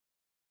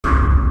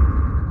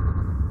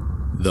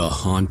The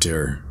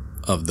Haunter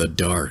of the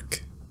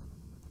Dark,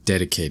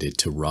 dedicated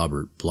to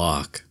Robert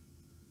Bloch.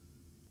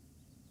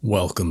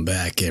 Welcome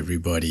back,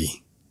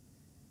 everybody.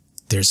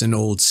 There's an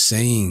old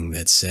saying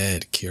that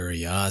said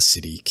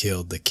curiosity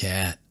killed the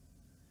cat.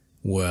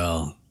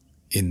 Well,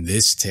 in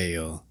this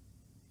tale,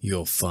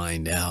 you'll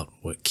find out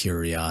what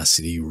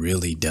curiosity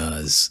really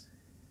does.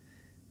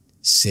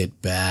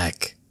 Sit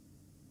back,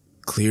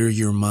 clear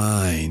your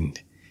mind,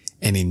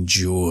 and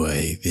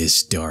enjoy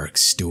this dark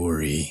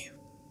story.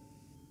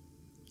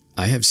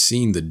 I have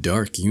seen the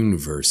dark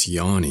universe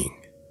yawning,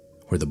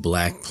 where the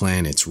black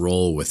planets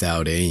roll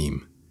without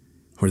aim,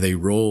 where they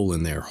roll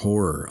in their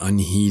horror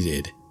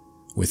unheeded,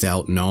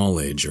 without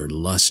knowledge or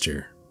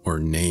luster or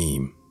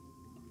name.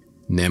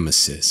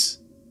 Nemesis.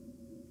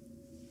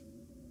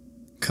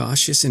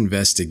 Cautious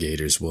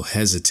investigators will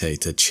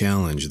hesitate to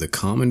challenge the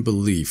common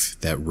belief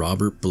that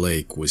Robert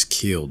Blake was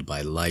killed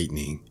by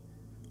lightning,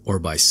 or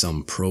by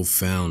some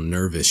profound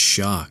nervous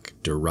shock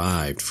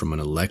derived from an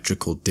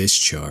electrical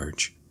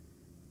discharge.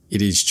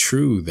 It is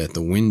true that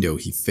the window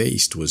he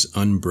faced was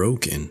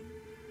unbroken,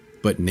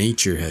 but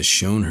nature has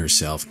shown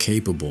herself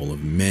capable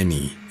of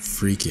many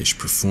freakish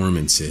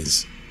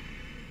performances.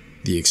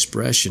 The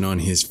expression on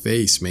his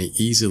face may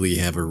easily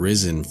have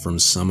arisen from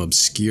some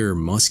obscure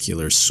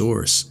muscular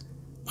source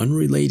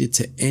unrelated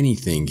to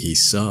anything he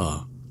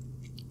saw,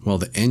 while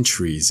the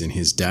entries in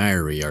his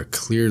diary are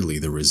clearly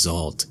the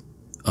result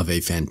of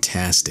a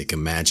fantastic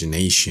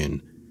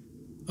imagination,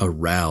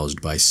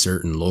 aroused by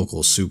certain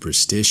local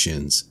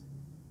superstitions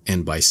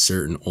and by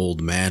certain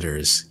old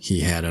matters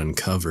he had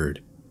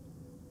uncovered.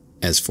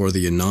 As for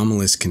the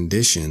anomalous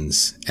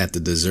conditions at the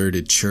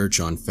deserted church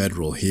on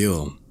Federal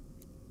Hill,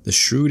 the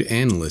shrewd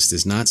analyst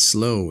is not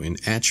slow in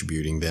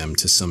attributing them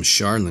to some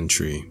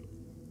charlatanry,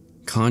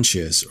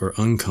 conscious or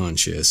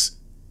unconscious,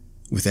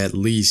 with at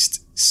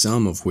least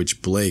some of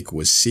which Blake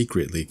was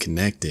secretly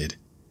connected.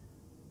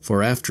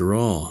 For after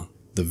all,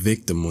 the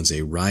victim was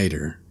a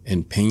writer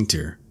and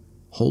painter,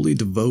 wholly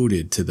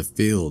devoted to the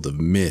field of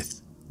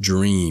myth,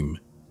 dream,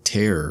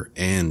 terror,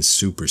 and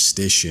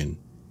superstition,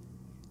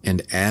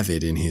 and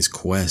avid in his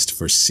quest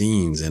for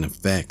scenes and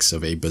effects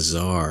of a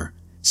bizarre,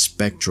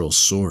 spectral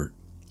sort.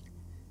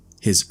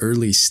 His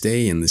early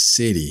stay in the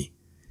city,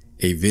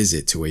 a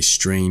visit to a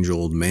strange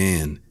old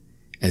man,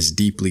 as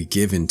deeply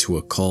given to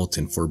occult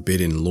and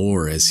forbidden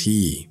lore as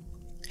he,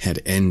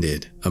 had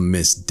ended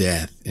amidst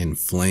death and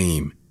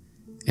flame,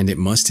 and it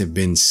must have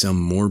been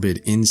some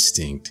morbid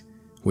instinct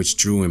which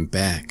drew him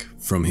back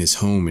from his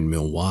home in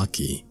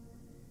Milwaukee.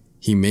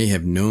 He may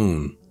have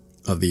known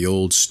of the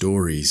old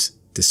stories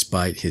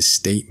despite his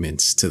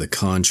statements to the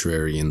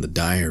contrary in the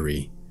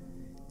diary,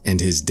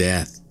 and his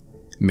death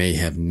may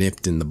have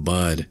nipped in the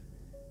bud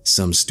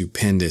some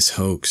stupendous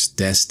hoax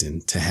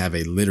destined to have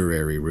a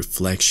literary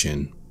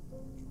reflection.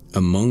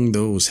 Among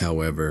those,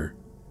 however,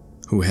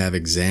 who have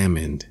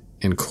examined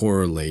and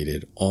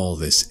correlated all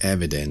this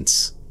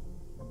evidence,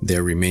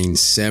 there remain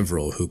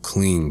several who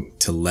cling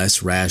to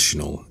less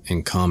rational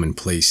and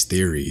commonplace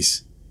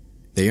theories.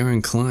 They are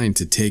inclined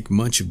to take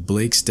much of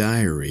Blake's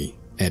diary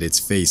at its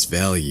face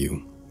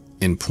value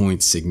and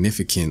point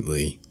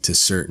significantly to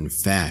certain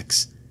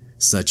facts,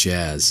 such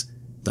as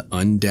the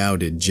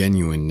undoubted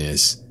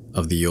genuineness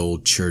of the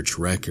old church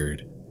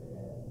record,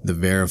 the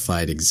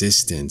verified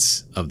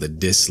existence of the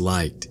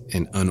disliked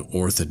and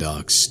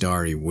unorthodox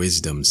Starry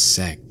Wisdom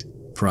sect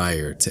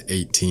prior to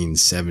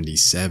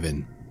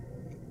 1877,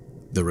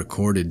 the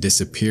recorded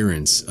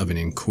disappearance of an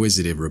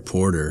inquisitive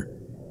reporter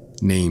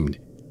named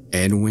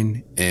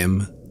Edwin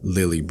M.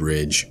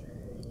 Lillibridge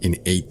in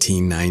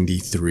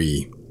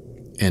 1893,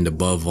 and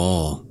above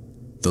all,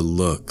 the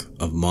look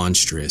of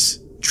monstrous,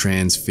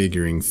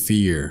 transfiguring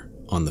fear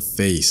on the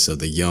face of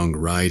the young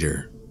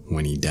writer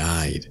when he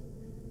died.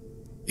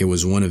 It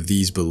was one of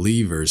these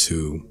believers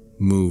who,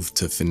 moved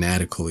to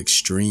fanatical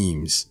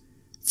extremes,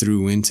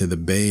 threw into the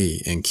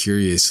bay and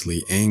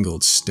curiously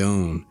angled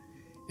stone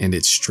and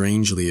its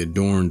strangely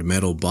adorned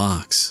metal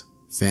box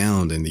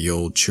found in the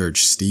old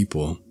church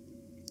steeple,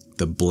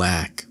 the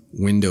black,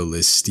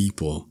 windowless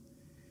steeple,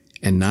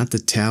 and not the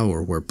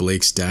tower where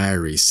Blake's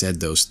diary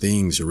said those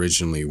things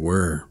originally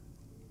were.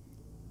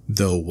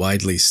 Though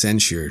widely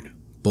censured,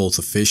 both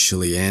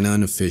officially and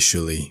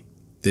unofficially,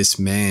 this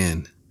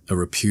man, a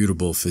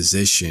reputable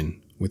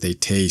physician with a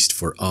taste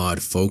for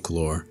odd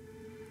folklore,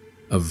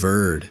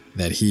 averred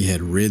that he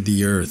had rid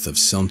the earth of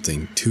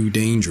something too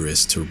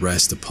dangerous to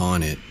rest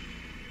upon it.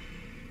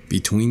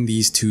 Between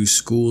these two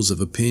schools of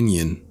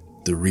opinion,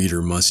 the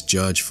reader must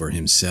judge for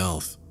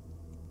himself.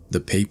 The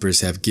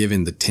papers have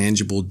given the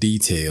tangible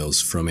details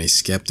from a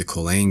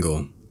skeptical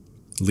angle,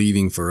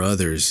 leaving for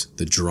others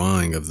the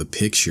drawing of the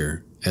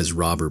picture as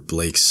Robert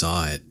Blake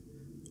saw it,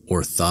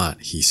 or thought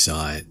he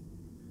saw it,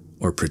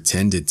 or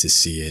pretended to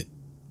see it.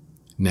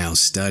 Now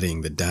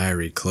studying the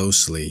diary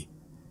closely,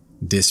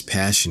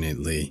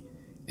 dispassionately,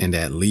 and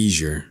at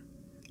leisure,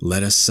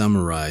 let us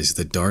summarize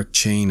the dark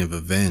chain of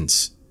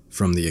events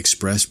from the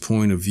express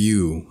point of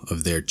view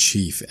of their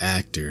chief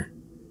actor.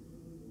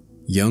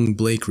 young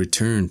Blake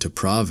returned to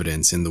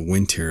Providence in the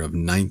winter of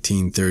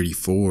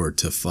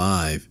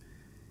 1934-5,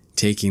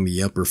 taking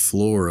the upper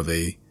floor of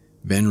a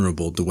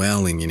venerable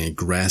dwelling in a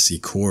grassy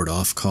court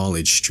off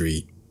College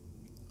Street,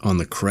 on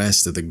the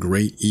crest of the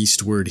great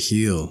eastward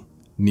hill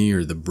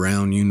near the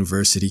Brown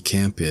University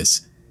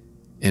campus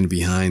and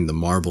behind the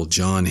marble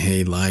John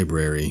Hay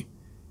Library.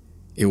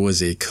 It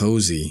was a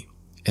cozy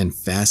and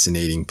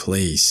fascinating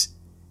place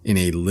in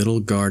a little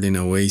garden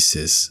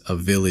oasis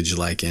of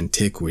village-like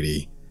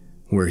antiquity,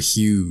 where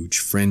huge,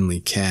 friendly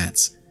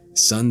cats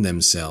sunned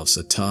themselves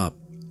atop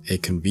a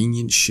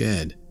convenient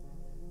shed.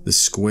 The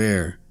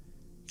square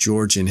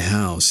Georgian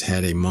house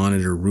had a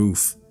monitor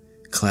roof,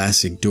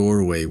 classic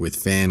doorway with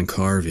fan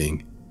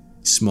carving,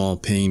 small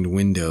paned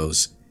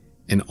windows,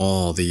 and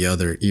all the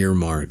other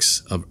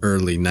earmarks of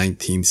early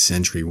 19th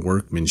century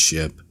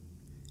workmanship.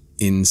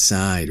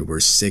 Inside were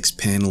 6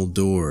 paneled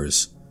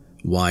doors,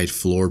 wide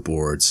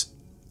floorboards,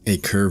 a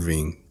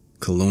curving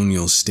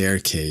colonial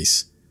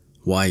staircase,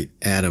 white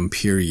Adam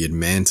period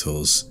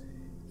mantels,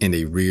 and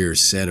a rear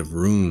set of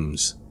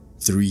rooms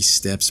 3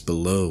 steps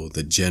below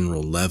the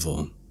general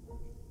level.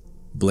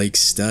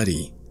 Blake's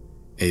study,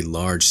 a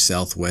large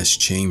southwest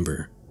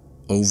chamber,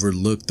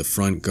 overlooked the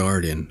front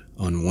garden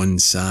on one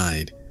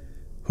side,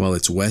 while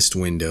its west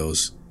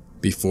windows,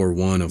 before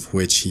one of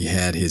which he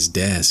had his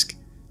desk,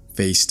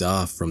 faced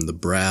off from the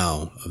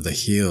brow of the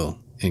hill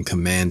and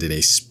commanded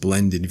a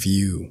splendid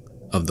view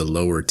of the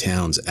lower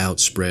town's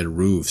outspread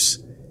roofs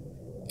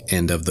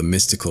and of the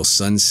mystical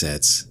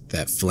sunsets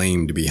that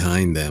flamed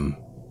behind them.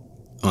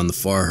 On the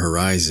far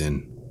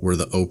horizon were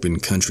the open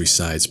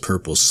countryside's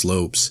purple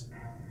slopes.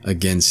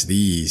 Against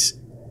these,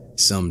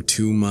 some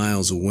 2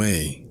 miles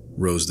away,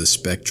 rose the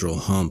spectral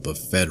hump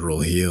of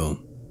Federal Hill,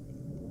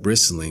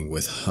 bristling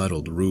with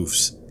huddled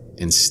roofs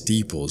and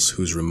steeples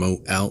whose remote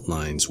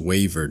outlines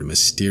wavered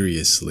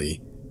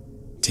mysteriously,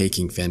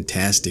 taking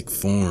fantastic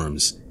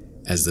forms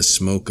as the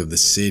smoke of the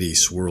city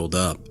swirled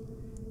up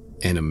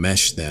and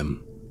enmeshed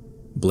them.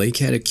 Blake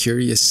had a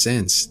curious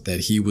sense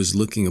that he was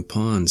looking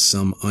upon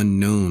some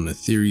unknown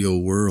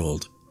ethereal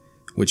world,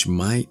 which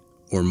might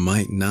or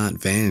might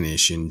not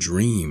vanish in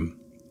dream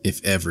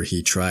if ever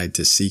he tried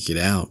to seek it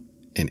out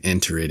and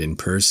enter it in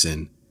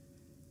person.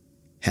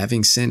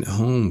 Having sent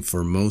home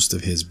for most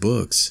of his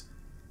books,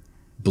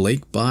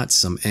 Blake bought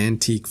some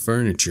antique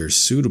furniture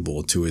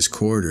suitable to his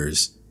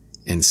quarters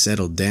and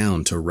settled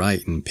down to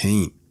write and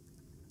paint,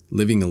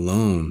 living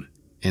alone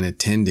and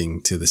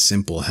attending to the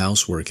simple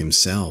housework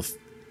himself.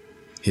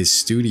 His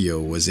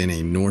studio was in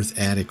a north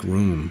attic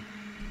room,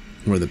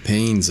 where the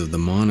panes of the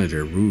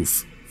monitor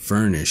roof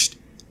furnished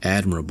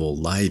admirable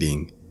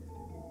lighting.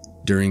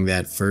 During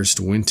that first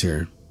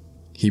winter,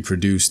 he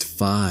produced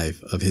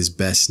 5 of his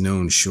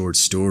best-known short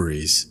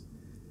stories: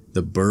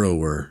 The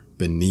Burrower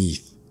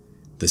Beneath,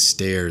 The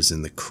Stairs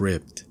in the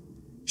Crypt,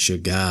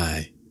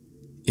 Shagai,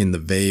 In the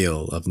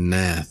Vale of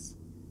Nath,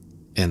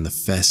 and The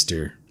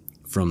Fester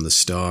from the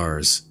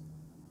Stars,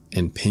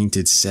 and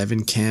painted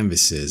 7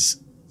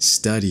 canvases,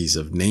 studies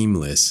of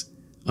nameless,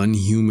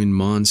 unhuman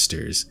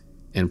monsters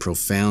and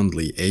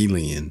profoundly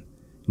alien,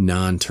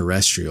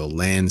 non-terrestrial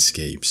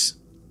landscapes.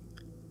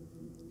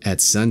 At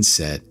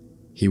sunset,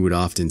 he would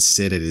often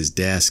sit at his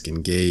desk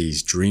and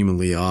gaze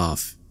dreamily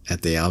off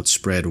at the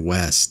outspread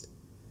west,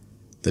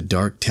 the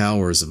dark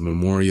towers of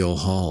Memorial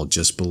Hall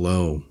just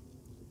below,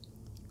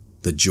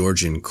 the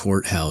Georgian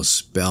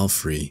courthouse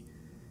belfry,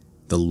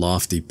 the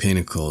lofty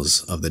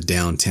pinnacles of the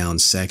downtown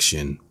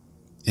section,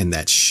 and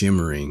that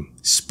shimmering,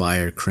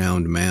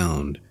 spire-crowned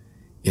mound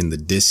in the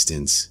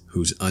distance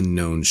whose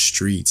unknown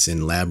streets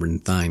and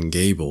labyrinthine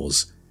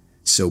gables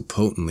so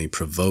potently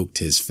provoked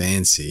his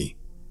fancy.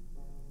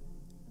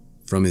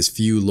 From his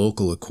few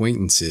local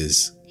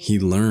acquaintances, he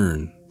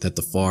learned that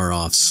the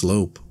far-off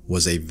slope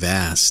was a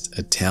vast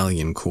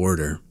Italian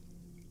quarter,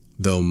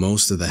 though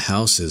most of the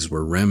houses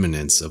were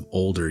remnants of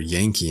older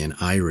Yankee and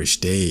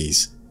Irish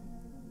days.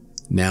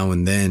 Now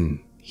and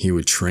then, he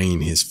would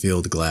train his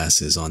field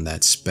glasses on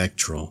that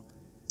spectral,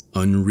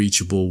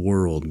 unreachable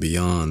world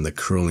beyond the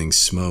curling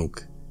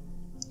smoke,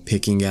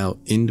 picking out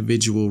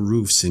individual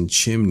roofs and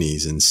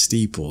chimneys and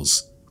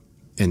steeples,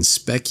 and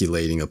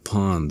speculating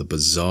upon the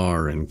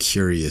bizarre and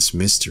curious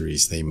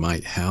mysteries they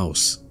might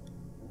house.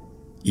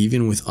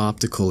 Even with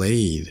optical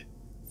aid,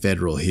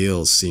 Federal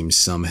Hill seemed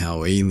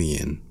somehow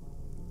alien,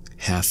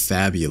 half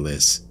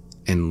fabulous,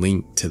 and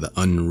linked to the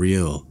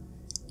unreal,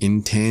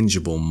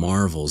 intangible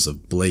marvels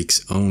of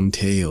Blake's own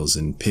tales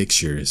and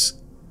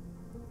pictures.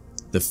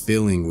 The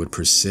feeling would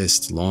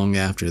persist long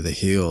after the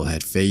hill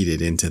had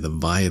faded into the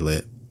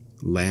violet,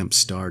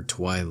 lamp-starred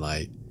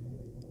twilight,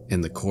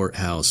 and the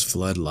courthouse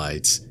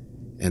floodlights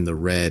and the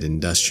red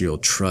Industrial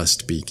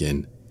Trust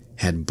beacon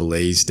had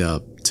blazed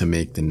up to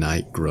make the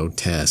night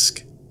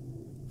grotesque.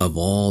 Of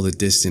all the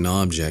distant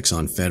objects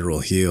on Federal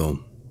Hill,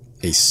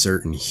 a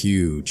certain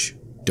huge,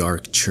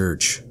 dark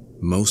church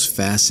most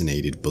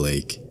fascinated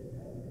Blake.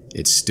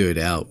 It stood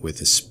out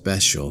with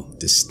especial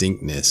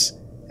distinctness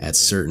at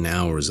certain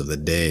hours of the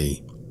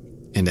day,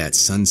 and at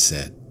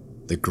sunset,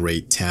 the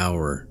great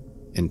tower,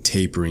 and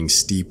tapering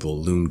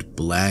steeple loomed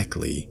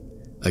blackly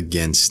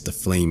against the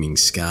flaming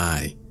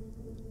sky.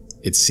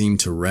 It seemed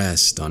to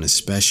rest on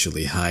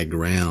especially high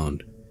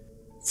ground,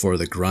 for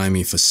the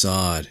grimy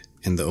facade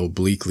and the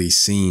obliquely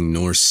seen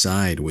north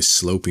side with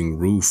sloping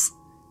roof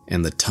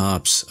and the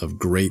tops of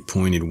great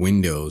pointed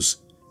windows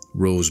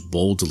rose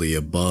boldly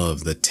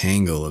above the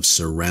tangle of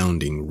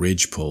surrounding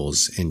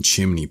ridgepoles and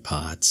chimney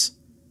pots.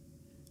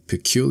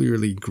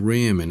 Peculiarly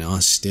grim and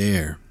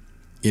austere,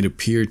 it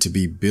appeared to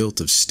be built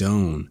of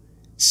stone,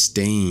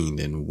 stained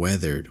and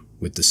weathered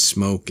with the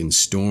smoke and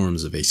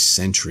storms of a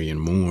century and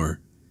more.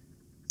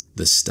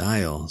 The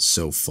style,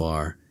 so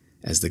far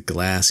as the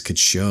glass could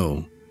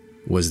show,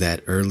 was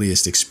that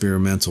earliest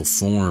experimental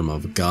form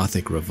of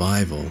Gothic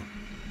revival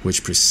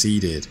which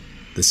preceded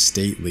the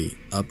stately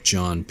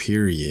Upjohn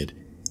period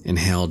and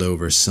held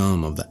over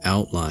some of the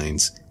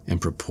outlines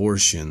and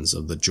proportions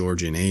of the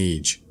Georgian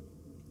age.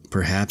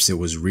 Perhaps it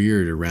was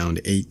reared around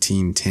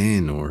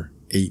 1810 or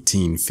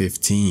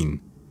 1815.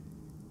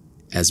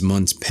 As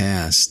months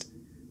passed,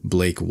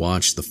 Blake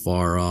watched the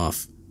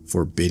far-off,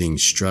 forbidding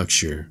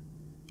structure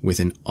with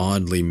an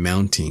oddly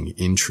mounting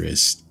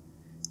interest.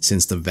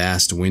 Since the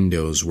vast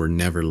windows were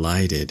never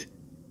lighted,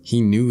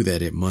 he knew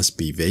that it must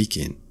be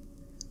vacant.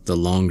 The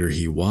longer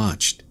he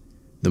watched,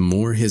 the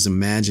more his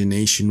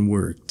imagination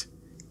worked,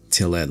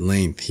 till at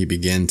length he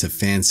began to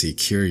fancy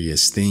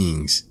curious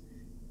things.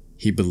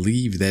 He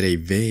believed that a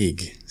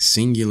vague,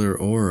 singular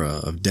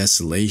aura of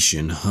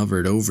desolation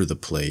hovered over the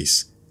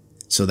place,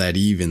 so that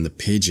even the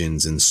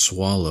pigeons and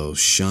swallows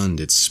shunned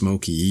its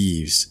smoky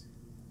eaves.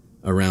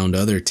 Around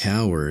other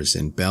towers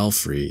and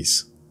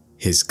belfries,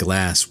 his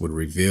glass would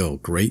reveal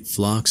great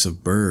flocks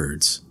of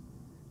birds,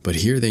 but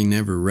here they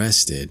never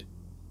rested.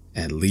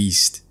 At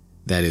least,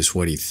 that is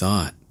what he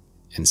thought,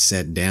 and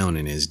set down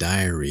in his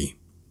diary.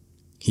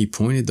 He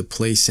pointed the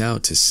place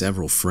out to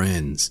several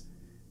friends,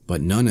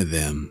 but none of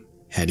them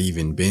had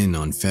even been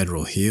on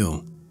Federal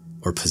Hill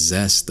or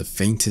possessed the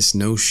faintest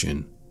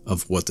notion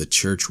of what the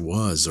church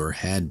was or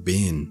had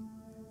been.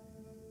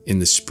 In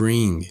the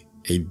spring,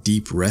 a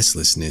deep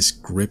restlessness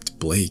gripped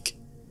Blake.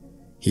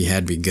 He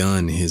had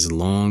begun his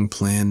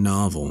long-planned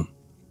novel,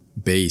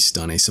 based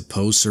on a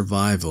supposed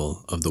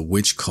survival of the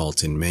witch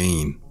cult in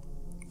Maine,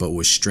 but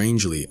was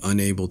strangely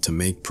unable to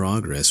make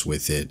progress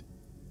with it.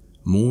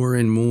 More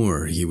and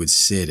more he would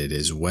sit at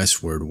his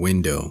westward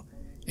window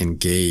and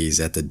gaze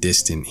at the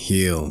distant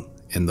hill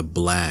and the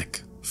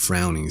black,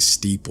 frowning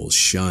steeples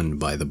shunned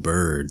by the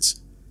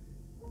birds.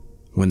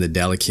 When the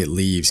delicate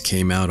leaves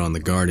came out on the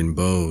garden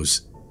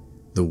boughs,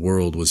 the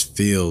world was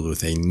filled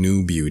with a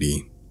new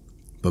beauty,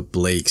 but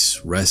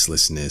Blake's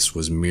restlessness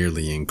was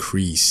merely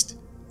increased.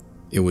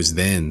 It was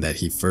then that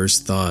he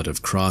first thought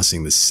of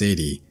crossing the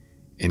city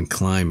and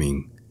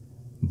climbing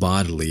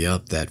bodily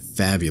up that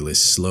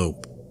fabulous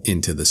slope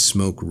into the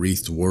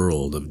smoke-wreathed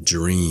world of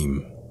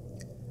dream.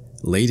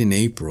 Late in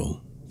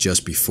April,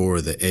 just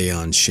before the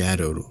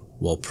aeon-shadowed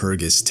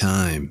Walpurgis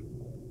time,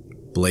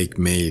 Blake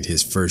made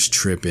his first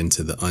trip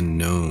into the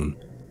unknown,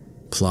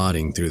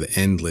 plodding through the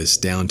endless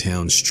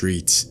downtown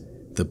streets,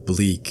 the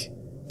bleak,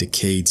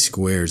 decayed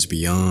squares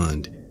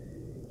beyond.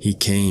 He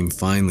came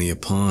finally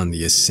upon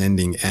the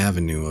ascending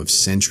avenue of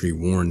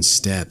century-worn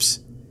steps,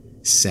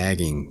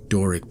 sagging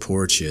Doric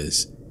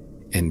porches,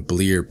 and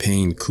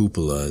blear-paned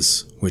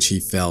cupolas which he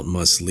felt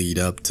must lead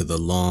up to the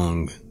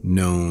long,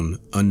 known,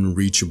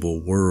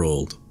 unreachable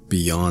world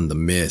beyond the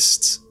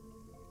mists.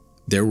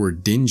 There were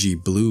dingy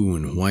blue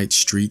and white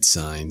street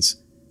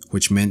signs,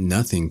 which meant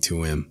nothing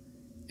to him,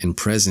 and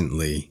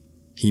presently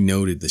he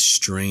noted the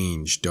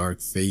strange,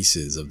 dark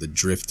faces of the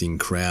drifting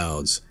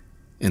crowds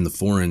and the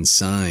foreign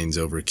signs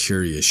over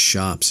curious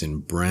shops in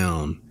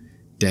brown,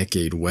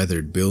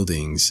 decade-weathered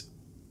buildings.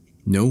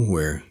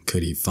 Nowhere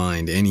could he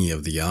find any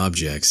of the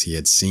objects he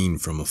had seen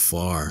from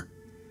afar,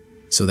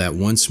 so that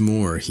once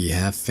more he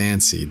half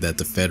fancied that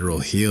the Federal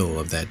Hill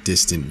of that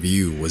distant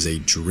view was a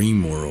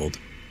dream world,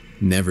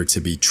 never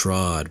to be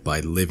trod by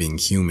living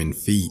human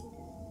feet.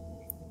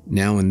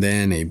 Now and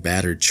then a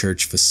battered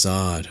church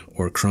facade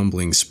or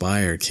crumbling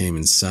spire came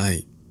in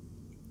sight,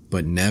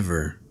 but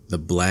never the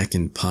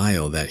blackened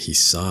pile that he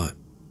sought.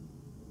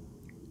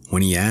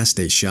 When he asked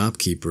a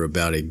shopkeeper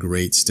about a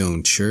great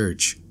stone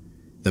church,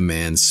 the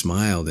man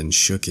smiled and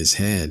shook his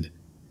head,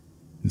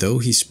 though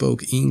he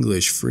spoke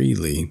English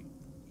freely.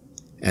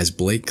 As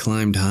Blake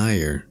climbed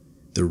higher,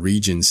 the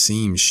region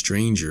seemed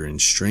stranger and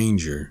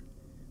stranger,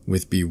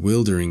 with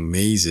bewildering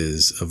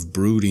mazes of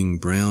brooding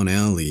brown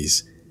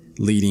alleys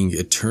leading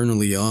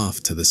eternally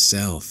off to the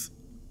south.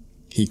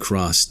 He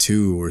crossed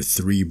 2 or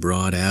 3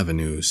 broad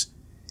avenues,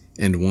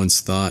 and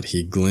once thought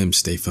he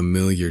glimpsed a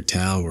familiar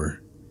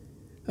tower.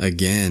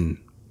 Again,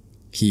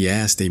 he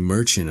asked a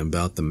merchant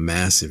about the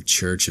massive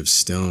church of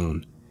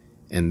stone,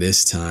 and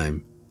this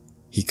time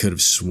he could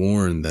have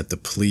sworn that the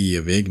plea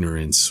of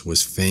ignorance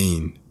was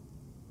feigned.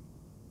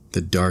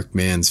 The dark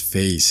man's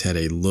face had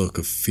a look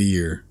of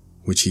fear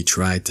which he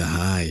tried to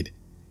hide,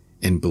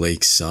 and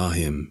Blake saw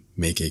him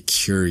make a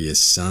curious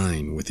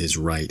sign with his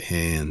right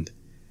hand.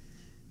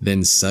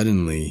 Then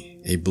suddenly,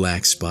 a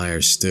black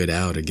spire stood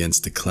out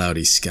against the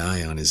cloudy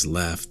sky on his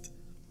left.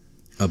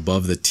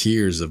 Above the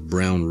tiers of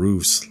brown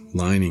roofs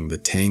lining the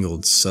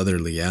tangled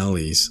southerly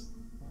alleys.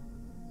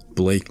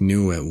 Blake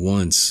knew at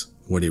once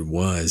what it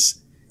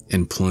was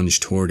and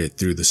plunged toward it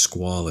through the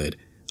squalid,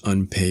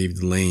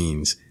 unpaved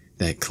lanes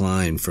that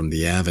climbed from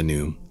the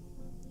avenue.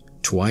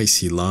 Twice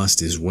he lost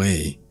his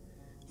way,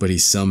 but he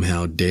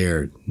somehow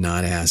dared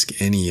not ask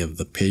any of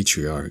the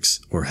patriarchs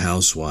or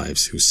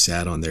housewives who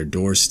sat on their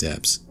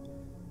doorsteps,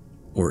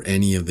 or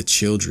any of the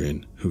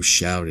children who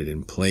shouted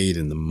and played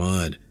in the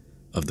mud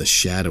of the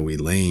shadowy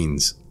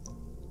lanes.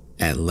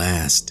 At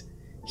last,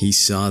 he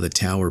saw the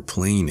tower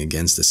plain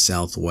against the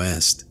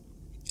southwest,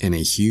 and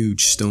a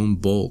huge stone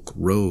bulk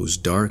rose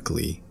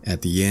darkly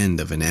at the end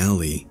of an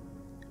alley.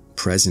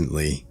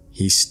 Presently,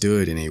 he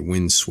stood in a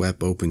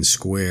wind-swept open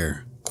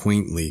square,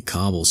 quaintly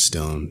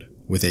cobblestoned,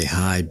 with a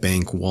high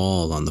bank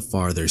wall on the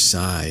farther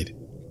side.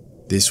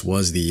 This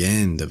was the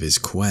end of his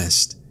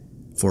quest,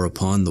 for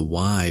upon the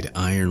wide,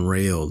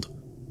 iron-railed,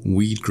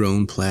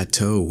 weed-grown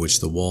plateau which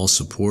the wall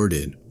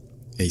supported,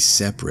 a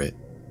separate,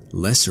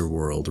 lesser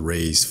world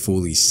raised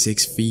fully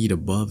 6 feet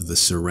above the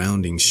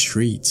surrounding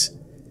streets,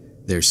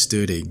 there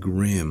stood a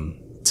grim,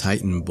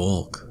 Titan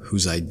bulk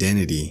whose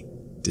identity,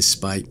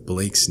 despite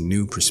Blake's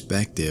new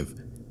perspective,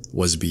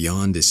 was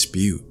beyond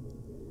dispute.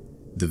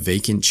 The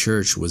vacant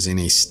church was in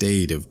a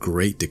state of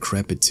great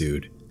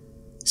decrepitude.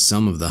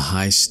 Some of the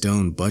high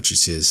stone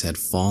buttresses had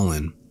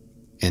fallen,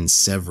 and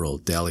several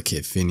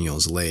delicate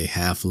finials lay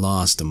half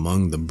lost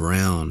among the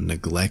brown,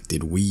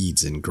 neglected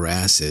weeds and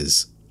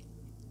grasses.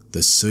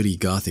 The sooty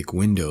Gothic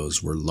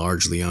windows were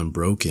largely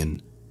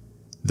unbroken,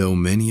 though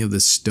many of the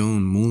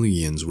stone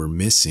mullions were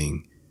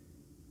missing.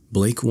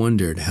 Blake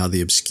wondered how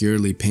the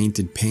obscurely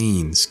painted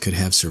panes could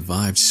have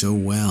survived so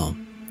well,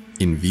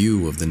 in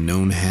view of the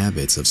known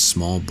habits of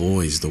small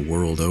boys the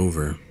world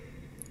over.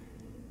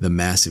 The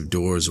massive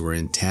doors were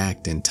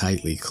intact and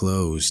tightly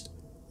closed.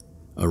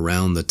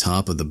 Around the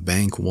top of the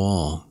bank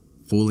wall,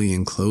 fully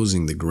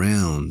enclosing the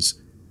grounds,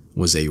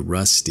 was a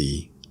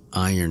rusty,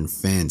 iron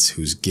fence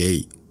whose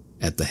gate,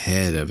 at the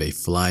head of a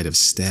flight of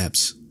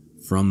steps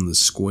from the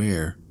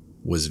square,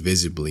 was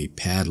visibly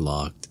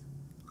padlocked.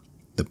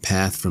 The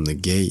path from the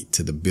gate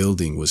to the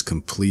building was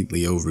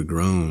completely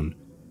overgrown.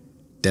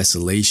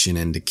 Desolation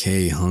and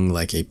decay hung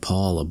like a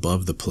pall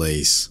above the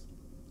place,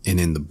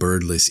 and in the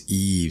birdless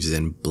eaves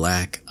and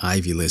black,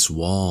 ivyless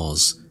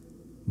walls,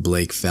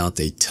 Blake felt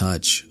a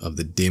touch of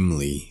the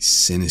dimly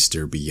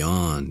sinister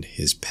beyond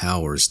his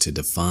powers to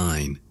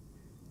define.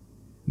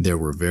 There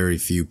were very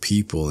few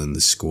people in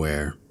the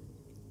square,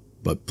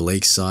 but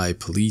Blake saw a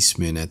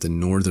policeman at the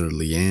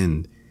northerly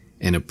end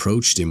and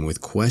approached him with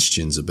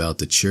questions about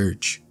the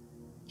church.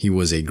 He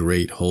was a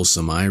great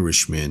wholesome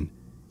Irishman,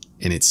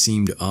 and it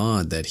seemed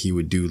odd that he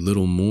would do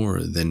little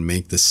more than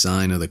make the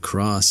sign of the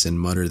cross and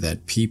mutter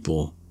that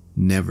people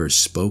never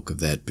spoke of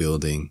that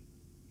building.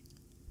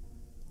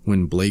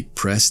 When Blake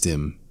pressed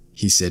him,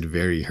 he said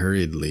very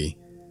hurriedly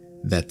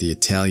that the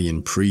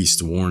Italian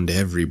priest warned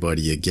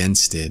everybody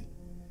against it,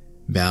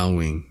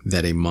 vowing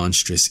that a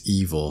monstrous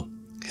evil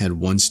had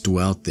once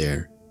dwelt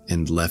there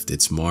and left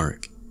its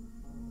mark.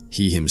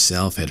 He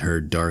himself had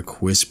heard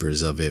dark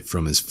whispers of it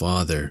from his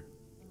father,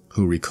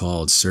 who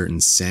recalled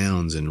certain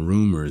sounds and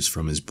rumors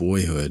from his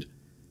boyhood.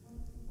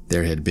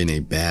 There had been a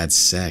bad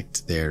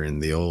sect there in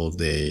the old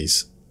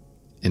days,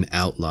 an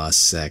outlaw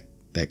sect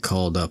that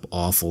called up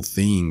awful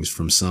things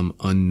from some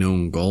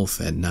unknown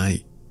gulf at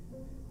night.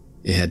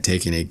 It had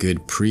taken a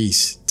good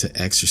priest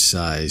to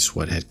exorcise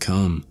what had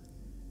come,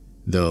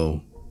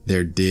 though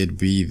there did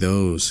be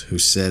those who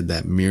said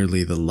that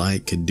merely the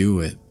light could do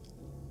it.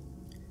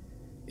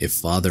 If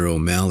Father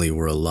O'Malley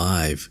were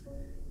alive,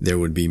 there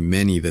would be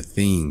many the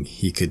thing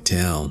he could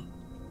tell,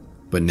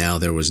 but now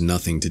there was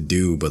nothing to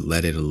do but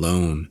let it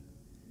alone.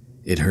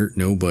 It hurt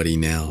nobody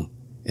now,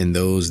 and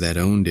those that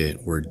owned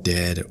it were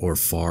dead or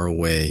far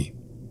away.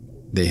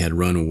 They had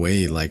run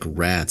away like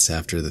rats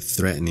after the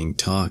threatening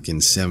talk in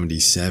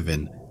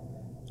 '77,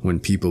 when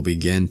people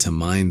began to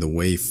mind the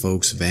way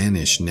folks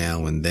vanish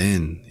now and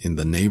then in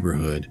the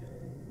neighborhood.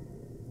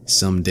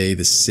 Someday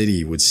the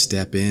city would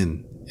step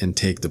in and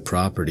take the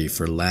property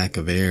for lack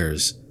of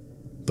heirs,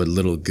 but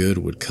little good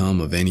would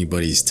come of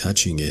anybody's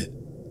touching it.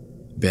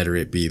 Better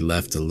it be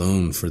left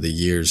alone for the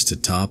years to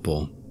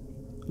topple,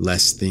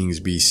 lest things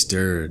be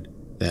stirred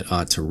that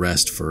ought to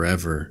rest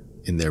forever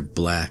in their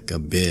black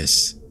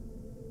abyss.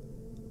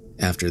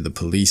 After the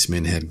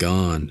policeman had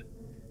gone,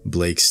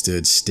 Blake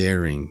stood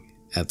staring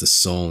at the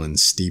sullen,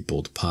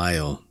 steepled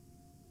pile.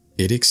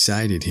 It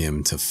excited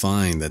him to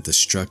find that the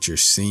structure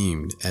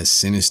seemed as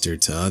sinister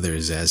to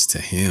others as to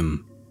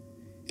him,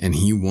 and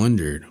he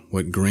wondered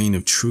what grain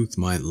of truth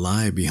might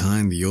lie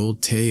behind the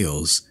old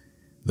tales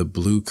the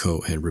blue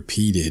coat had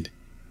repeated.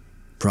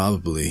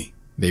 Probably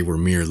they were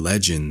mere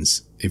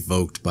legends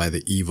evoked by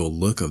the evil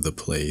look of the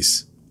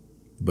place,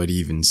 but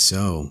even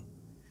so,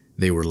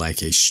 they were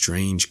like a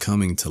strange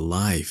coming to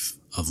life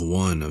of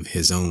one of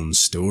his own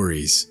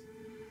stories.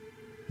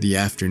 The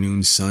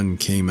afternoon sun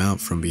came out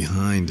from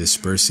behind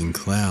dispersing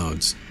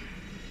clouds,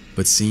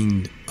 but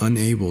seemed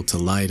unable to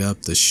light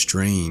up the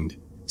strained,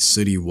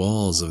 sooty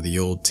walls of the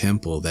old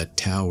temple that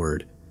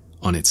towered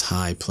on its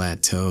high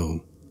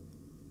plateau.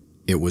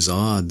 It was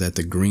odd that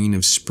the green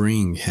of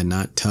spring had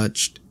not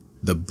touched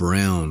the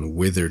brown,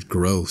 withered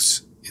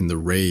growths in the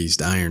raised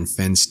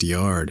iron-fenced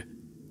yard.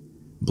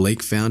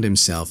 Blake found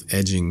himself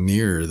edging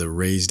nearer the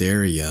raised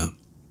area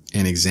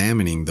and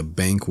examining the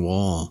bank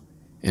wall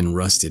and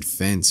rusted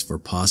fence for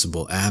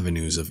possible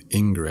avenues of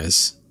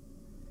ingress.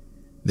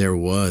 There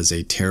was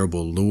a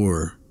terrible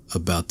lure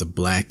about the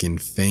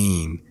blackened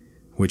fane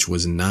which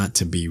was not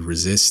to be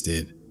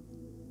resisted.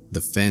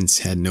 The fence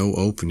had no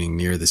opening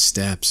near the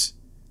steps,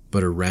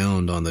 but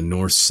around on the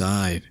north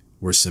side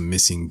were some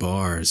missing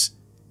bars.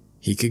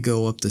 He could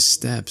go up the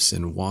steps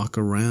and walk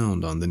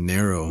around on the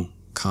narrow,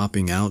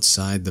 coping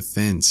outside the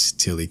fence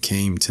till he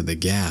came to the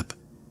gap.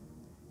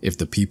 If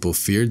the people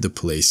feared the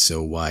place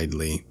so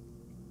widely,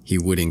 he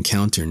would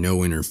encounter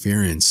no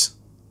interference.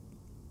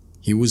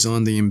 He was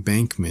on the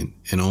embankment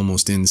and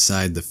almost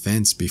inside the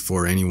fence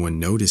before anyone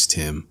noticed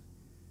him.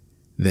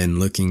 Then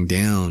looking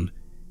down,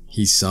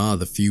 he saw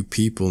the few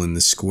people in the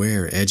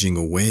square edging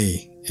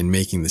away and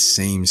making the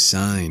same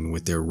sign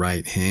with their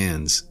right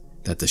hands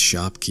that the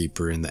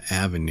shopkeeper in the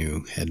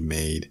avenue had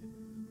made.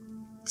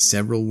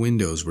 Several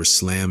windows were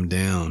slammed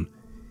down,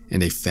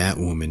 and a fat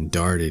woman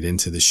darted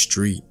into the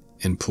street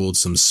and pulled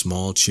some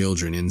small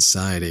children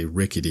inside a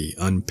rickety,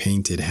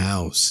 unpainted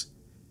house.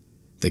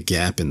 The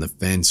gap in the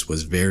fence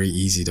was very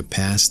easy to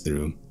pass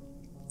through,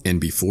 and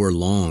before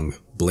long,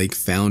 Blake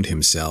found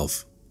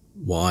himself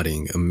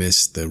wading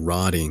amidst the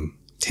rotting,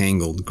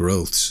 tangled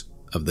growths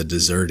of the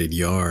deserted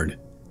yard.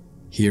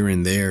 Here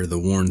and there, the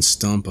worn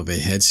stump of a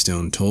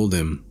headstone told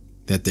him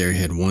that there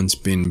had once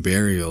been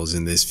burials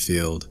in this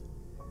field,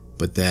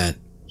 but that,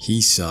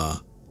 he saw,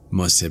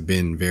 must have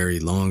been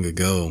very long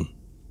ago.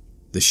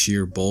 The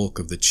sheer bulk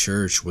of the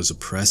church was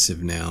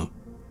oppressive now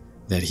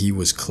that he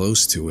was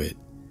close to it,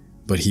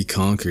 but he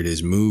conquered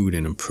his mood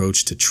and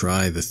approached to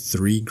try the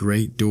 3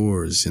 great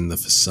doors in the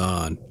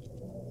facade.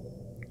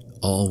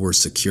 All were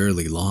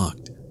securely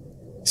locked,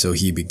 so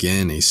he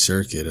began a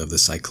circuit of the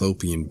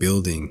Cyclopean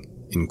building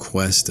in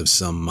quest of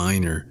some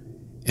minor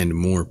and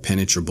more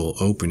penetrable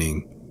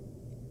opening.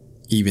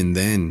 Even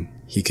then,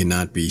 he could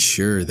not be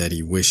sure that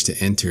he wished to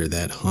enter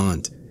that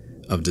haunt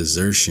of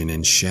desertion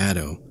and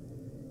shadow,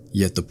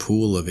 yet the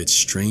pool of its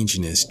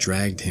strangeness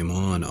dragged him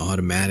on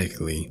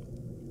automatically.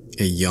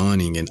 A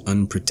yawning and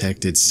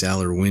unprotected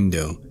cellar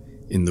window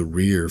in the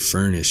rear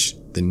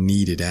furnished the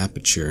needed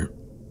aperture.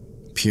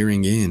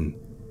 Peering in,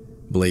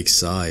 Blake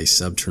saw a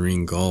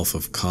subterranean gulf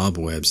of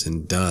cobwebs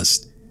and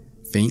dust,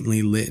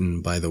 faintly lit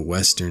by the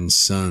western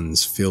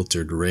sun's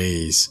filtered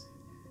rays.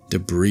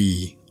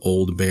 Debris,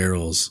 old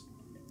barrels,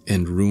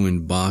 and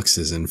ruined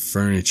boxes and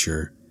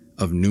furniture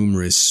of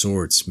numerous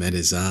sorts met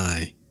his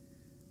eye,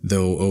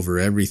 though over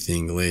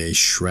everything lay a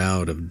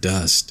shroud of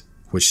dust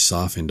which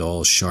softened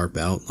all sharp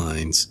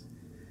outlines.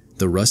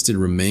 The rusted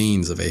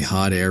remains of a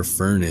hot air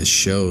furnace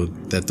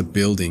showed that the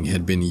building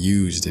had been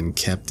used and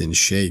kept in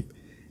shape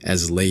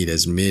as late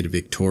as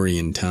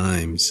mid-Victorian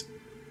times.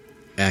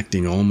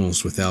 Acting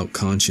almost without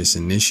conscious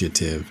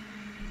initiative,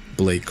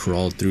 Blake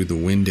crawled through the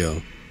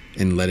window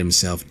and let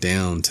himself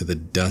down to the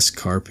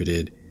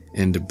dust-carpeted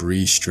and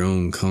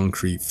debris-strewn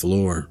concrete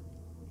floor.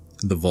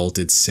 The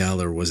vaulted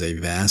cellar was a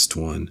vast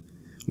one,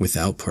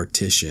 without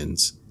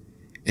partitions,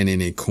 and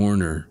in a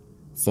corner,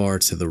 far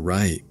to the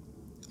right,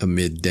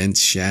 amid dense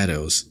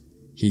shadows,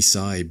 he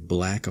saw a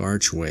black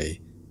archway,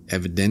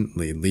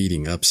 evidently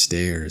leading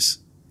upstairs.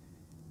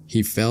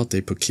 He felt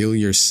a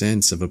peculiar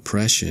sense of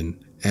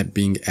oppression at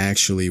being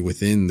actually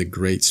within the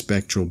great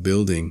spectral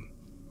building,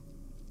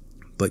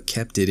 but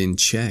kept it in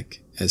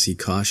check as he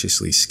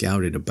cautiously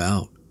scouted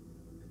about,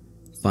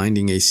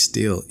 finding a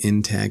still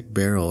intact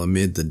barrel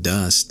amid the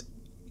dust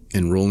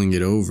and rolling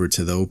it over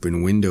to the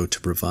open window to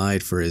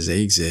provide for his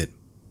exit.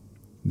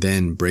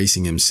 Then,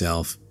 bracing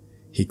himself,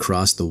 he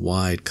crossed the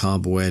wide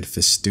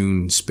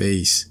cobweb-festooned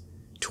space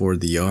toward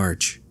the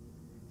arch,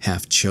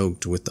 half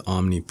choked with the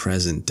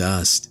omnipresent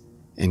dust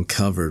and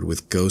covered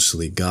with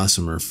ghostly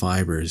gossamer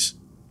fibers.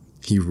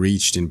 He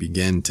reached and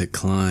began to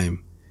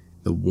climb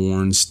the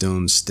worn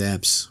stone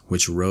steps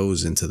which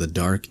rose into the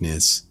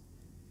darkness.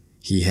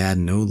 He had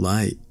no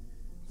light,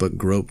 but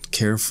groped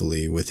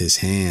carefully with his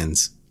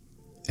hands.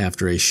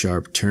 After a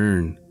sharp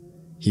turn,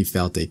 he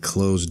felt a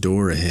closed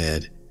door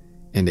ahead,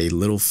 and a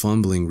little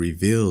fumbling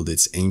revealed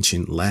its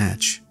ancient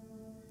latch.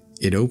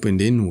 It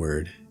opened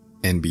inward,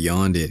 and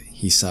beyond it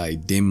he saw a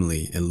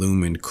dimly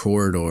illumined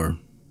corridor,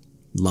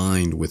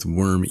 lined with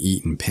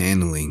worm-eaten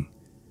paneling.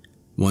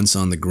 Once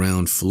on the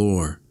ground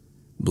floor,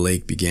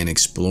 Blake began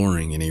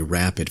exploring in a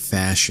rapid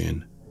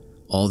fashion.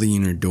 All the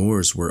inner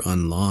doors were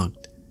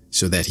unlocked,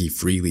 so that he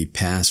freely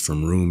passed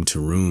from room to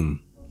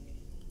room.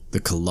 The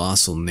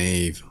colossal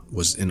nave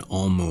was an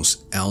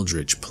almost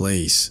eldritch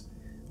place,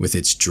 with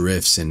its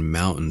drifts and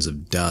mountains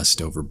of dust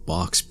over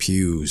box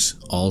pews,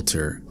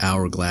 altar,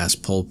 hourglass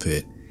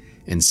pulpit,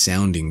 and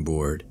sounding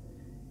board.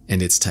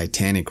 and its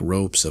titanic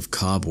ropes of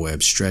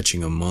cobweb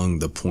stretching among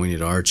the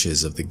pointed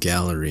arches of the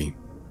gallery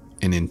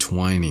and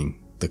entwining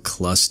the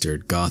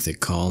clustered Gothic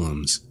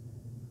columns.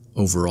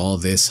 Over all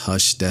this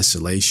hushed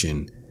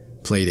desolation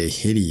played a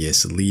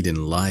hideous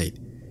leaden light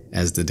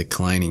as the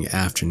declining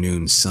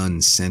afternoon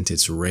sun sent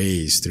its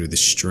rays through the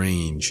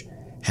strange,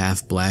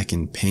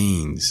 half-blackened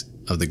panes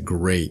of the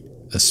great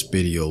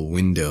aspidal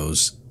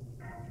windows.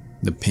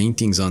 The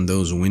paintings on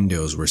those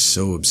windows were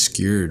so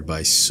obscured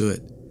by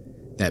soot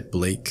that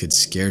Blake could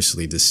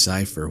scarcely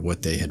decipher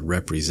what they had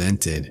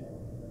represented,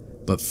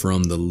 but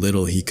from the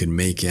little he could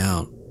make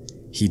out,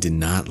 he did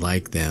not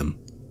like them.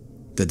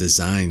 The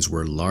designs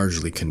were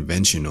largely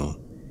conventional,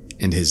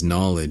 and his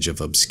knowledge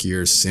of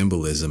obscure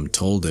symbolism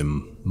told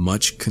him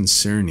much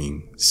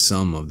concerning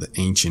some of the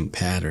ancient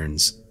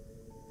patterns.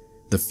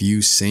 The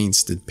few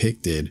saints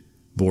depicted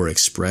bore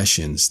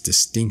expressions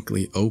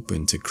distinctly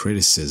open to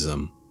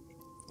criticism,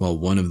 while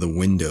one of the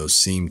windows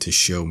seemed to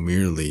show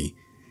merely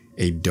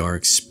a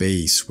dark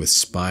space with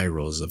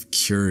spirals of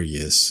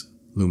curious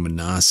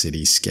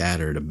luminosity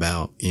scattered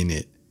about in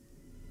it.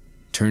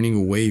 Turning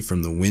away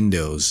from the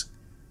windows,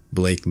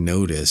 Blake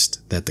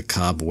noticed that the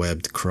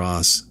cobwebbed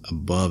cross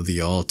above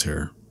the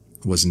altar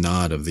was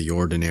not of the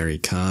ordinary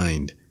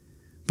kind,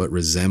 but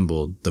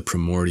resembled the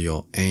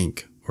primordial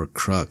ankh or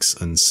crux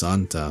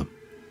ansanta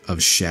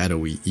of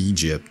shadowy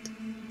Egypt.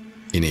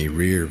 In a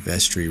rear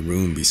vestry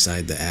room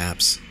beside the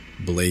apse,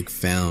 Blake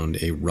found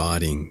a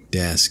rotting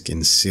desk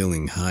and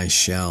ceiling high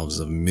shelves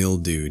of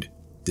mildewed,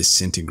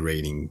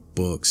 disintegrating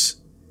books.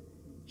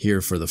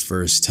 Here for the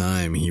first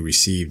time he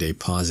received a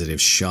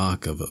positive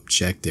shock of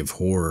objective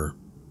horror,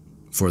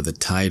 for the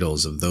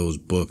titles of those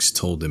books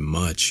told him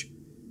much.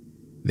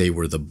 They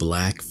were the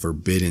black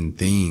forbidden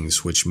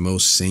things which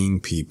most sane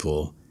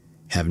people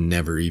have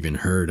never even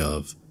heard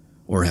of,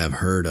 or have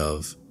heard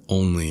of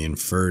only in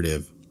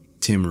furtive,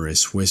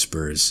 timorous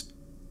whispers,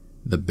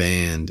 the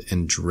banned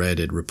and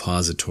dreaded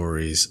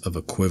repositories of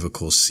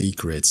equivocal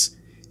secrets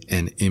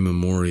and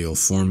immemorial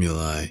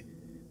formulae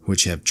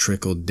which have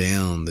trickled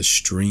down the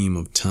stream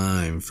of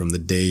time from the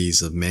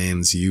days of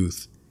man's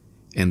youth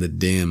and the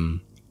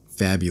dim,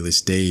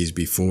 fabulous days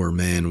before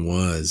man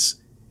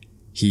was.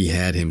 He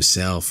had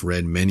himself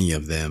read many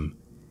of them,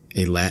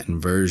 a Latin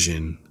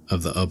version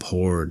of the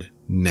abhorred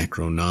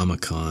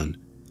Necronomicon,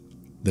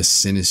 the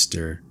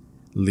sinister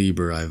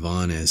Liber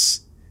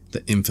Ivanis,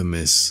 the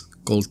infamous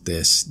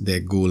Cultes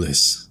de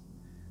Gules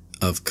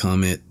of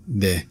Comet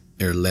de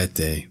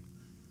Erlete,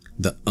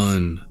 the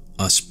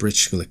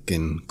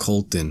unaussprechlichen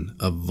Kulten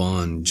of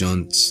von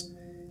Junts,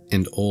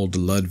 and old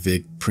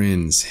Ludwig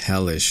Prinz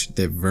Hellish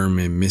de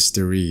Verme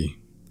Mysterie.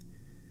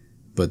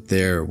 But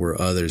there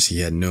were others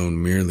he had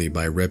known merely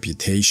by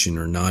reputation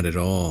or not at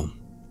all.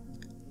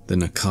 The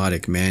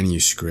narcotic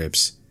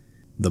manuscripts,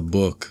 the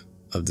Book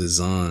of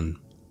Dazan,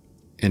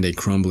 and a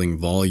crumbling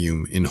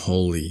volume in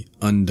wholly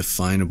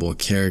undefinable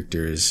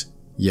characters,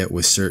 yet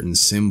with certain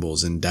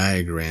symbols and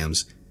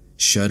diagrams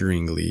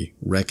shudderingly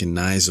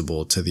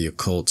recognizable to the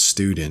occult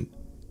student.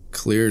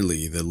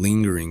 Clearly, the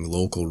lingering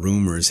local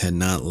rumors had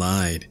not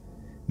lied.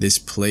 This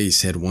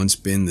place had once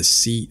been the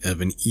seat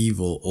of an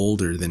evil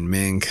older than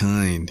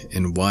mankind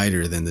and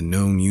wider than the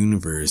known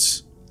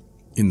universe.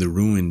 In the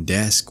ruined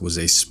desk was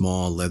a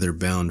small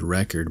leather-bound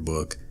record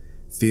book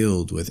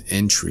filled with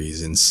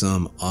entries in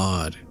some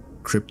odd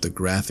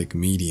cryptographic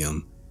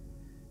medium.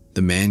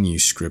 The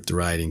manuscript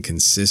writing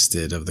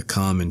consisted of the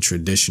common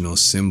traditional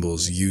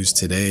symbols used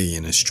today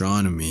in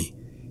astronomy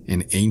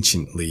and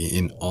anciently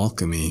in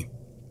alchemy,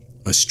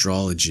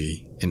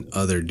 astrology, and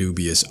other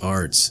dubious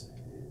arts,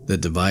 the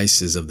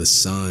devices of the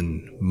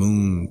sun,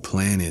 moon,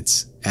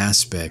 planets,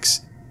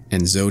 aspects,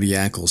 and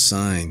zodiacal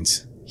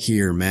signs,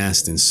 here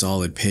massed in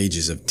solid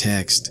pages of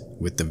text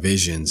with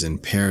divisions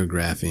and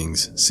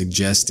paragraphings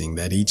suggesting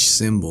that each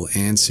symbol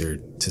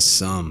answered to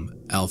some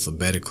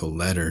alphabetical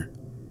letter.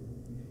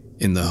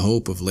 In the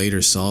hope of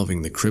later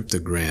solving the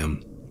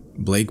cryptogram,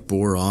 Blake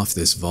bore off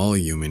this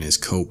volume in his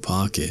coat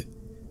pocket.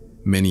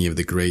 Many of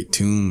the great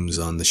tombs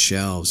on the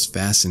shelves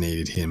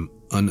fascinated him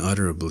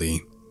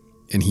unutterably,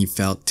 and he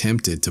felt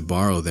tempted to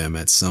borrow them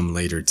at some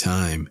later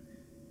time.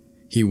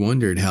 He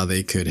wondered how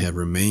they could have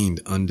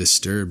remained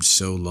undisturbed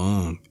so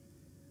long.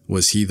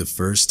 Was he the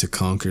first to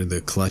conquer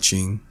the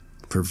clutching,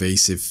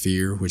 pervasive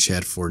fear which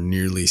had for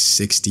nearly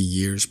 60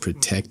 years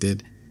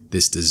protected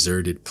this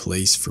deserted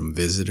place from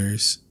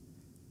visitors?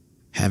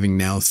 Having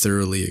now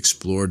thoroughly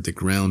explored the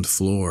ground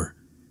floor,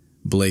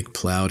 Blake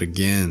plowed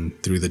again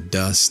through the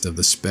dust of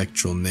the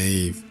spectral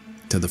nave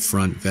to the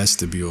front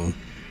vestibule,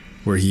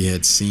 where he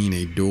had seen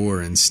a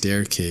door and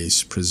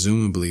staircase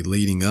presumably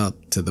leading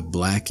up to the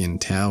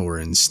blackened tower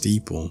and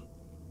steeple,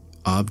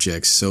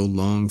 objects so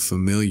long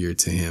familiar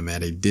to him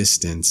at a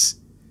distance.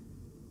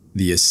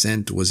 The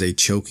ascent was a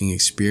choking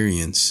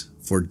experience,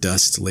 for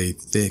dust lay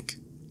thick,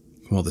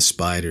 while the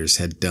spiders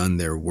had done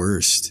their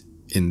worst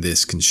in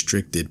this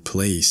constricted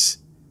place.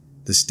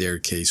 The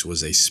staircase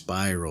was a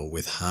spiral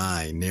with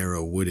high,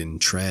 narrow wooden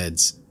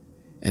treads,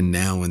 and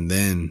now and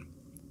then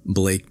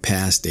Blake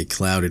passed a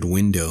clouded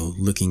window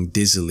looking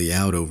dizzily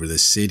out over the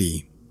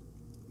city.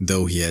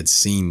 Though he had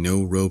seen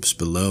no ropes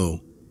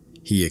below,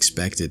 he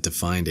expected to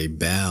find a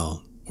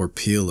bough or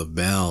peal of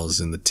boughs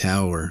in the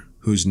tower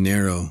whose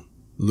narrow,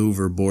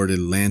 louver-boarded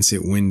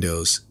lancet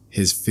windows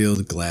his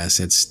field glass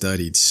had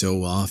studied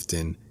so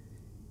often.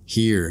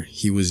 Here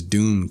he was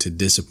doomed to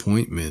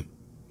disappointment,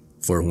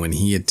 for when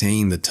he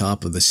attained the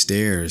top of the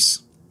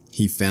stairs,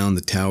 he found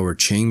the tower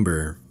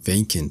chamber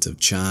vacant of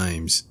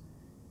chimes,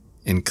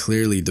 and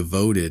clearly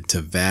devoted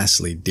to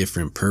vastly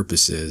different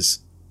purposes.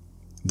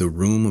 The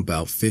room,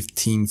 about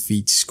 15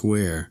 feet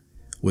square,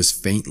 was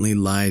faintly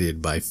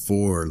lighted by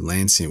 4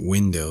 lancet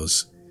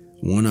windows,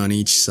 one on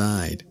each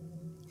side,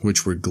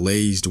 which were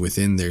glazed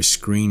within their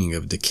screening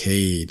of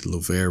decayed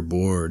louver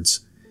boards.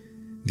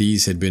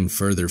 These had been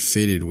further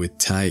fitted with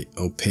tight,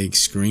 opaque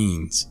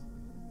screens,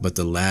 but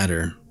the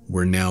latter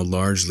were now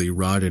largely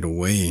rotted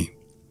away.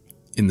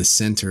 In the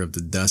center of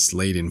the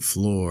dust-laden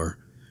floor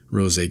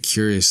rose a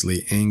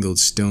curiously angled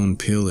stone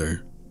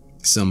pillar,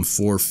 some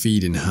 4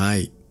 feet in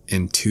height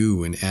and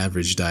 2 in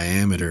average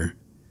diameter,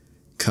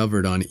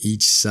 covered on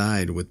each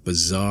side with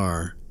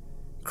bizarre,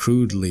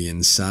 crudely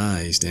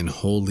incised and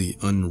wholly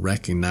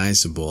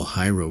unrecognizable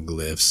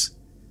hieroglyphs.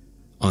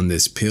 On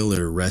this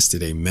pillar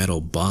rested a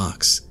metal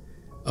box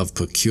of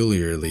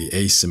peculiarly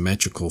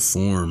asymmetrical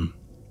form,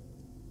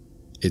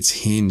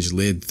 its hinge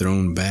lid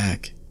thrown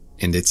back,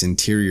 and its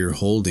interior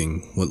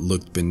holding what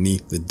looked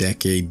beneath the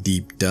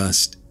decade-deep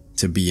dust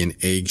to be an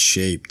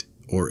egg-shaped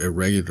or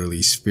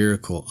irregularly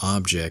spherical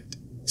object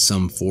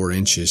some 4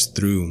 inches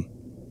through.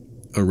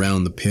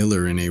 Around the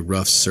pillar in a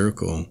rough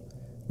circle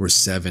were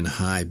 7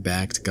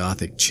 high-backed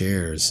Gothic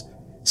chairs,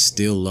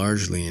 still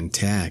largely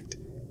intact,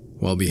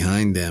 while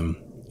behind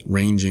them,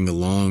 ranging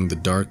along the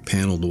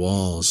dark-paneled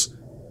walls,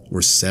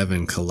 were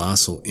 7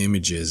 colossal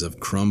images of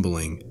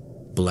crumbling,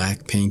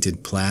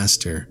 black-painted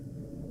plaster,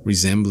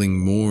 resembling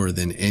more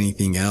than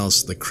anything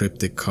else the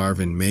cryptic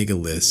carven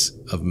megaliths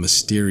of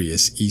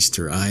mysterious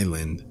Easter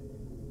Island.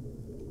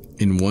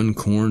 In one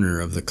corner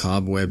of the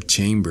cobwebbed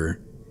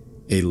chamber,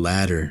 a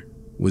ladder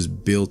was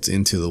built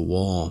into the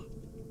wall,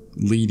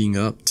 leading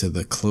up to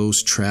the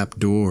closed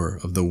trap-door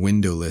of the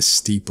windowless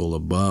steeple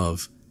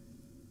above.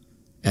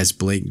 As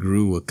Blake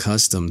grew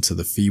accustomed to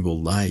the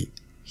feeble light,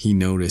 he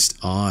noticed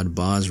odd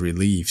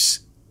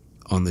bas-reliefs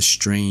on the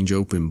strange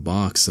open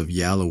box of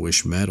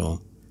yellowish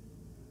metal.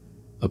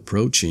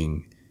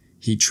 Approaching,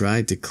 he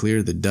tried to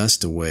clear the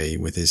dust away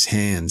with his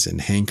hands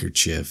and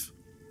handkerchief,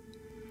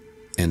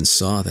 and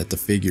saw that the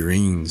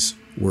figurines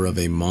were of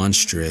a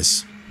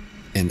monstrous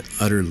and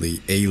utterly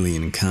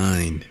alien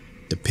kind,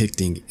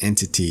 depicting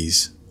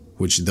entities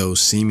which, though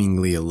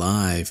seemingly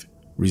alive,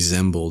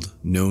 resembled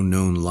no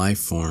known life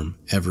form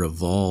ever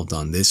evolved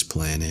on this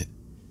planet.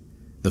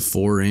 The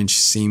 4-inch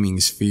seeming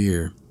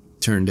sphere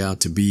turned out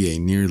to be a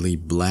nearly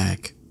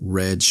black,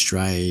 red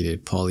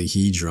striated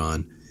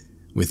polyhedron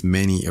with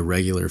many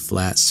irregular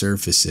flat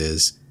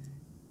surfaces,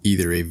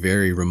 either a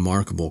very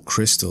remarkable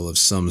crystal of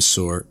some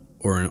sort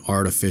or an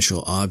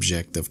artificial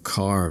object of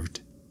carved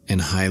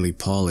and highly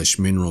polished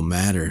mineral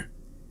matter.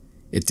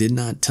 It did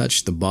not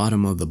touch the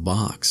bottom of the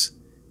box,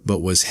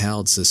 but was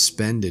held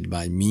suspended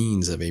by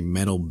means of a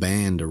metal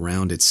band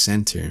around its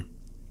center,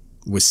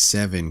 with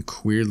 7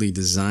 queerly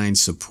designed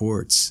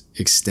supports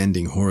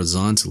extending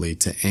horizontally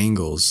to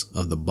angles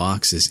of the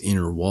box's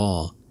inner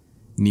wall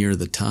near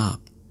the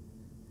top.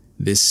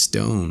 This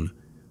stone,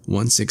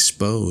 once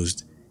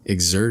exposed,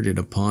 exerted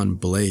upon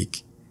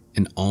Blake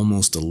an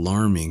almost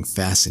alarming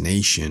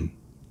fascination.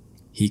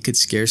 He could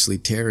scarcely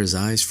tear his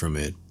eyes from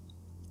it,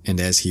 and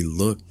as he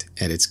looked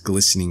at its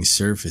glistening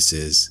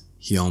surfaces,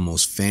 he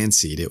almost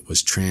fancied it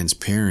was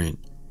transparent,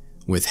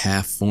 with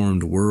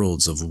half-formed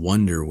worlds of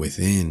wonder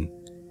within.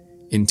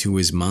 Into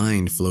his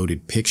mind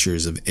floated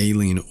pictures of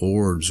alien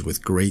orbs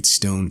with great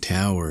stone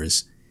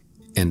towers,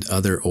 and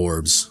other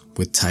orbs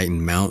with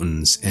titan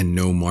mountains and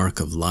no mark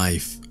of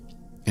life,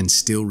 and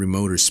still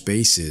remoter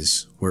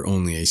spaces where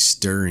only a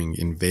stirring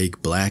and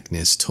vague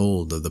blackness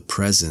told of the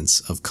presence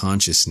of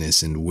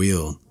consciousness and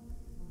will.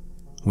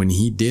 When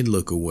he did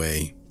look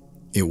away,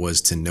 it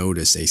was to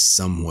notice a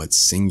somewhat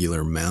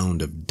singular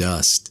mound of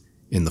dust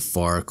in the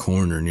far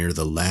corner near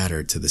the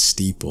ladder to the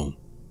steeple.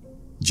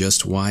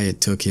 Just why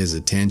it took his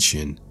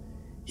attention,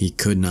 he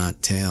could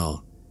not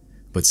tell,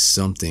 but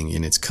something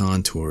in its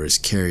contours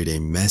carried a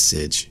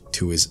message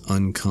to his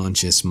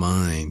unconscious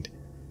mind.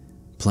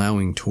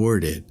 Plowing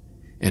toward it,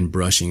 and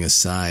brushing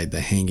aside the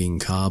hanging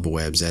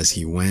cobwebs as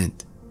he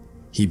went,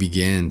 he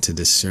began to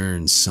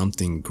discern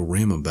something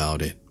grim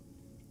about it.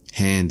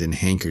 Hand and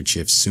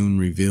handkerchief soon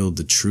revealed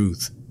the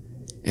truth,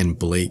 and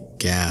Blake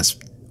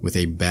gasped with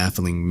a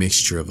baffling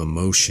mixture of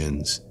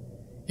emotions.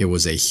 It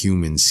was a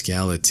human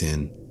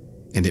skeleton,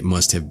 and it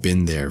must have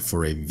been there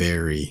for a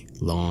very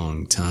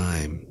long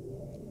time.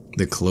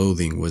 The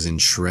clothing was in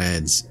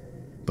shreds,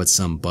 but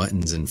some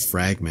buttons and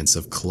fragments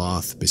of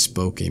cloth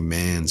bespoke a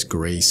man's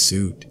gray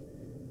suit.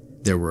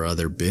 There were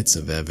other bits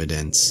of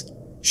evidence: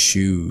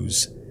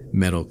 shoes,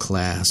 metal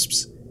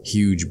clasps,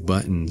 huge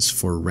buttons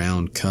for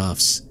round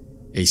cuffs,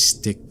 a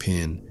stick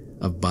pin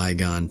of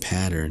bygone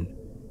pattern,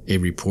 a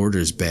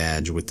reporter's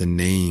badge with the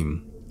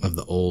name of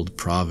the old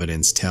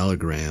Providence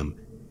telegram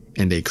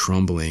and a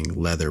crumbling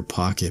leather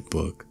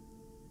pocketbook.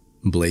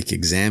 Blake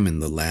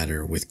examined the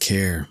latter with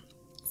care,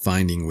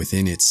 finding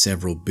within it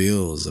several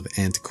bills of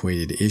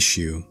antiquated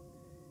issue,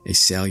 a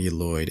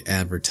celluloid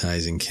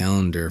advertising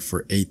calendar for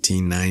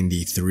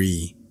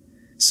 1893,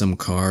 some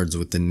cards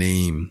with the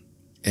name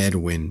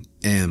Edwin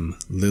M.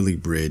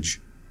 Lillibridge,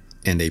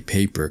 and a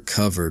paper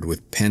covered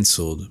with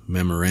penciled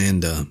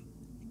memoranda.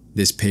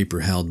 This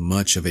paper held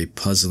much of a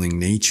puzzling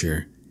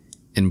nature,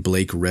 and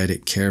Blake read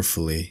it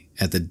carefully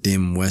at the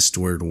dim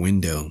westward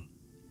window.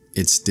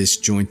 Its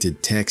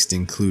disjointed text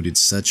included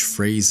such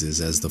phrases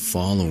as the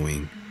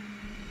following: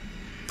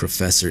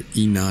 Professor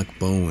Enoch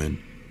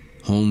Bowen,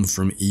 home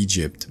from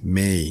Egypt,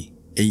 May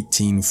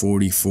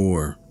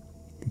 1844,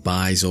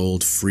 buys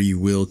old Free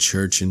Will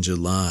Church in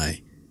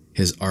July,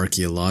 his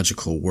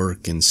archaeological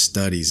work and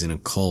studies in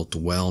occult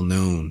well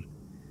known.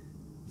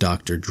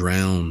 Dr.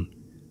 Drown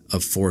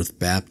of Fourth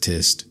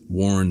Baptist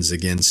warns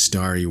against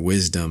starry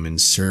wisdom in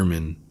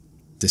sermon,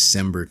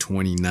 December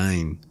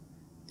 29,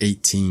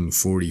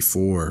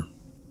 1844.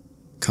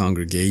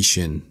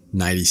 Congregation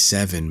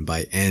 97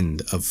 by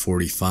end of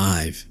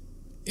 45.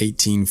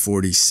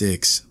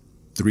 1846.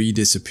 3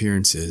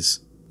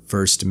 disappearances.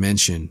 First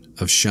mention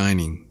of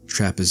shining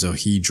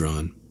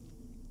trapezohedron.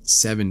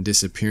 7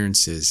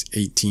 disappearances.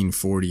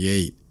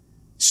 1848.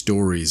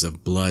 Stories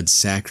of blood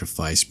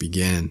sacrifice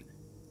began.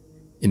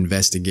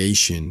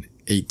 Investigation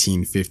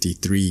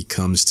 1853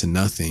 comes to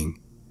nothing.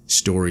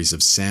 Stories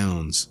of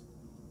sounds.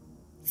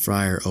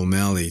 Friar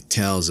O'Malley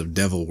tells of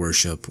devil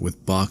worship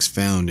with box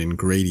found in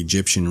great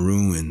Egyptian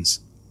ruins.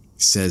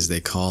 Says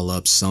they call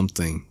up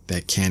something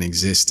that can't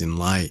exist in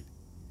light.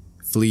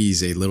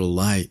 Flees a little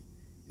light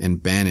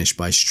and banished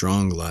by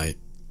strong light.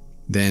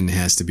 Then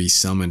has to be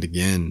summoned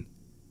again.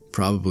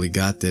 Probably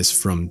got this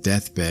from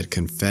deathbed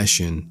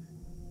confession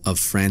of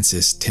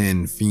Francis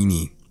Ten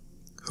Feeney,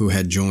 who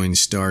had joined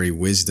Starry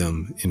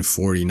Wisdom in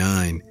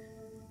 49.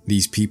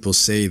 These people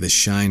say the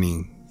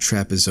shining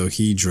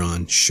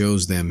trapezohedron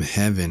shows them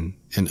heaven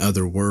and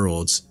other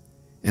worlds,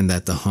 and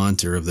that the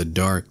haunter of the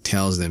dark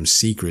tells them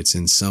secrets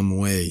in some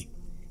way.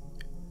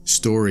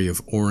 Story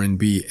of Orrin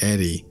B.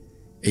 Eddy,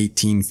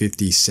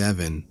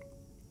 1857.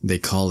 They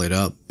call it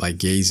up by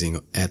gazing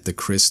at the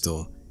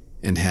crystal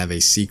and have a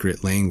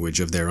secret language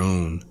of their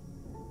own.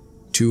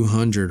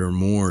 200 or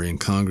more in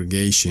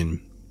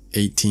congregation,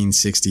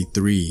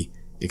 1863,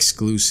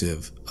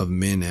 exclusive of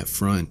men at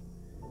front.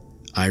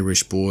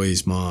 Irish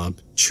boys mob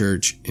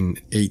church in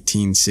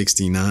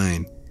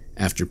 1869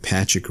 after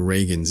Patrick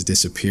Reagan's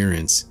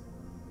disappearance.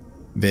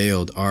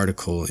 Veiled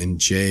article in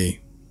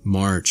J.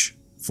 March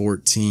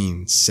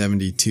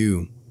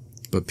 1472,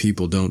 but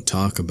people don't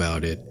talk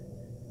about it.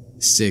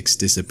 6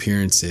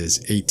 disappearances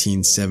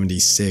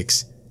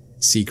 1876.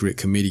 Secret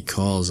committee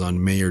calls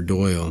on Mayor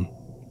Doyle.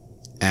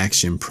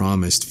 Action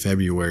promised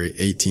February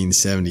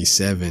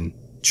 1877.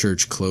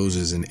 Church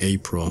closes in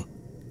April.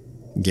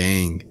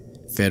 Gang,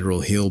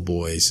 Federal Hill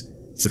Boys,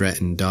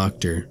 threaten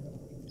doctor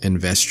and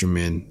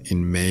vestryman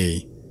in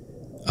May.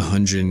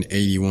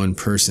 181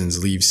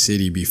 persons leave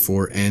city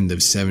before end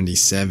of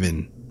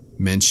 77.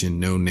 Mention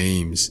no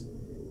names.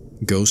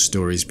 Ghost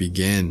stories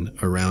begin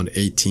around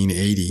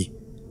 1880.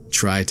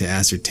 Try to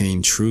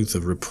ascertain truth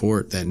of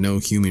report that no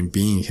human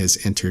being has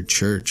entered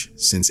church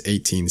since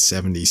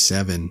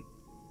 1877.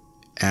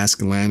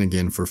 Ask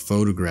Lanigan for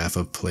photograph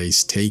of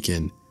place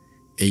taken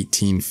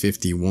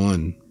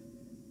 1851.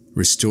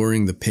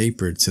 Restoring the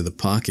paper to the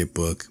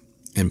pocketbook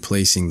and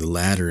placing the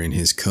latter in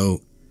his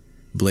coat,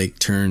 Blake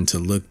turned to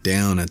look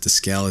down at the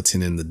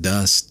skeleton in the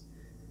dust.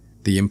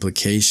 The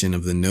implication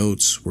of the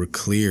notes were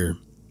clear,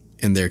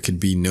 and there could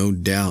be no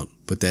doubt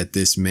but that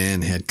this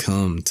man had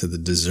come to the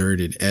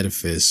deserted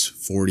edifice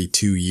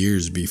 42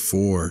 years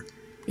before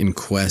in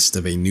quest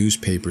of a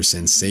newspaper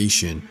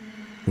sensation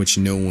which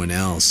no one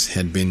else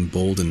had been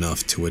bold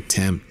enough to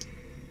attempt.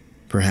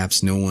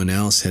 Perhaps no one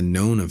else had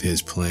known of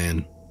his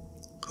plan.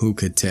 Who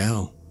could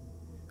tell?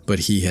 But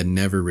he had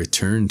never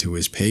returned to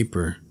his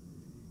paper.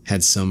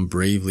 Had some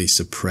bravely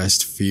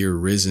suppressed fear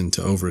risen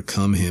to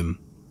overcome him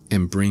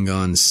and bring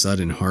on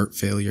sudden heart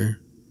failure?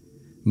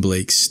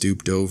 Blake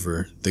stooped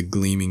over the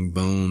gleaming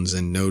bones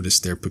and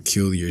noticed their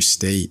peculiar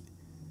state.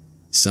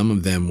 Some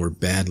of them were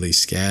badly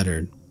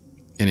scattered,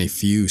 and a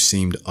few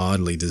seemed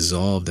oddly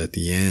dissolved at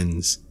the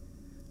ends.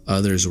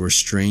 Others were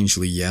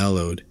strangely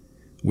yellowed,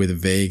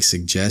 with vague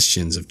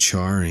suggestions of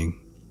charring.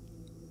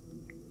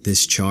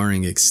 This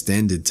charring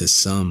extended to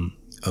some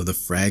of the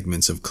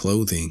fragments of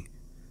clothing.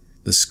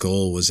 The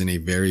skull was in a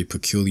very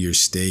peculiar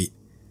state,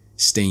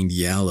 stained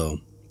yellow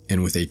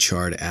and with a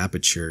charred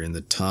aperture in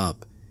the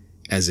top,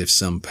 as if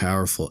some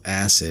powerful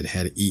acid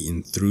had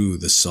eaten through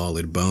the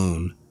solid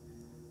bone.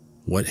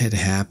 What had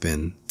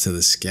happened to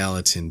the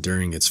skeleton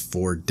during its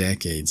 4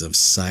 decades of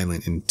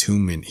silent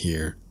entombment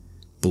here,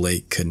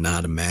 Blake could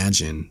not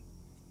imagine.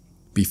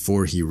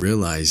 Before he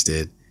realized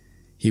it,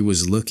 he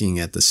was looking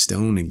at the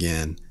stone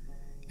again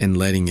and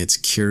letting its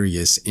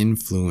curious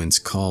influence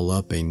call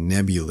up a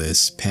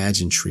nebulous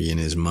pageantry in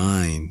his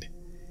mind.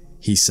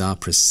 He saw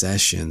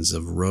processions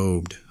of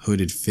robed,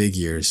 hooded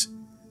figures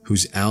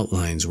whose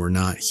outlines were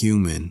not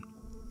human,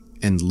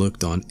 and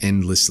looked on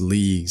endless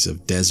leagues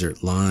of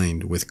desert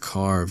lined with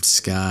carved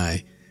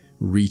sky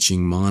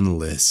reaching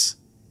monoliths.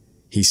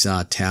 He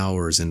saw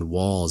towers and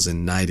walls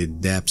in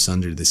nighted depths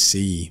under the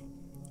sea,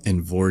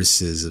 and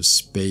vortices of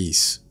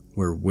space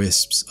where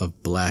wisps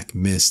of black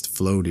mist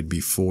floated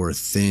before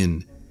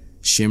thin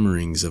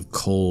shimmerings of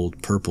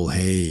cold purple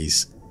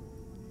haze.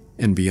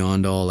 And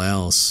beyond all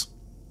else,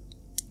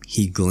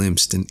 he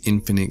glimpsed an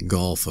infinite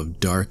gulf of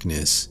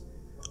darkness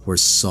where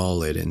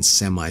solid and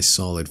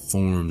semi-solid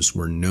forms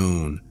were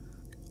known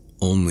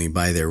only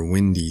by their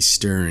windy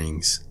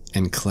stirrings,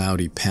 and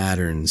cloudy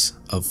patterns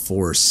of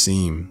force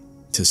seem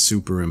to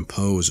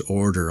superimpose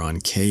order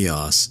on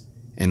chaos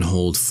and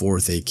hold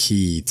forth a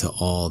key to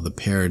all the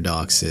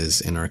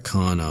paradoxes and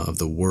arcana of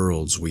the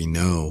worlds we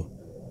know.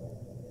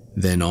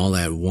 Then all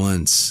at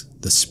once,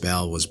 the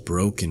spell was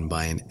broken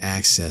by an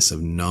access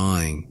of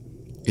gnawing,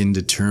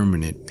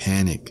 indeterminate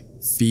panic,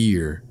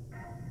 fear.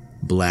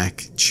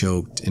 Black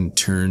choked and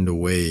turned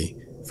away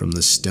from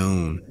the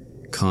stone,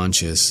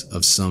 conscious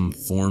of some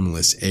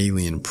formless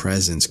alien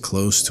presence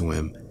close to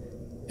him,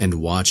 and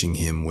watching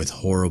him with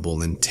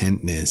horrible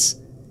intentness.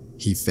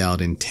 He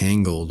felt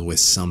entangled with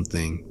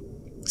something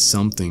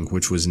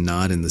which was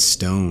not in the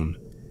stone,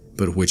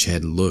 but which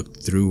had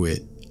looked through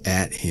it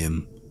at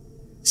him,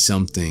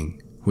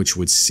 something which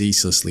would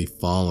ceaselessly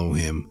follow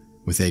him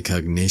with a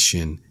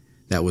cognition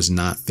that was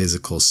not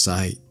physical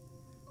sight.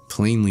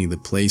 Plainly the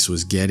place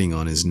was getting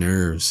on his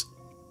nerves,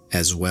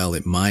 as well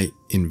it might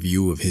in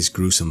view of his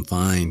gruesome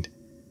find.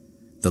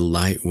 The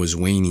light was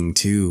waning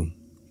too,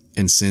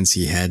 and since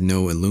he had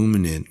no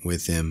illuminant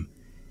with him,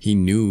 he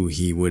knew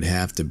he would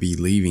have to be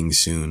leaving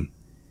soon.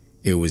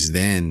 It was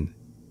then,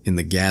 in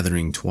the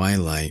gathering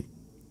twilight,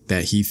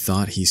 that he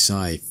thought he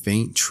saw a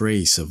faint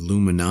trace of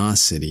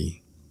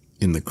luminosity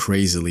in the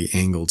crazily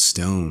angled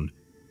stone.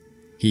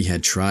 He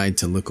had tried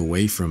to look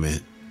away from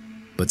it,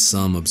 but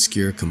some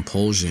obscure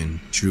compulsion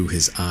drew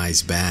his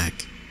eyes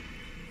back.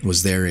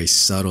 Was there a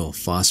subtle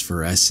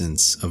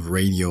phosphorescence of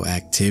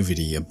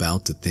radioactivity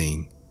about the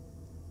thing?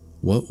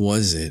 What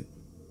was it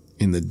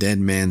in the dead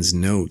man's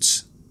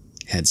notes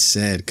had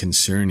said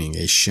concerning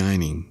a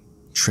shining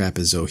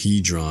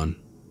trapezohedron?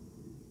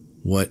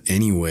 What,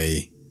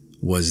 anyway,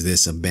 was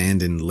this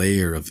abandoned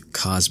layer of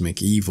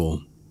cosmic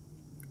evil?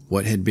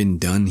 What had been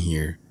done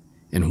here,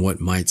 and what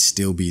might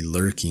still be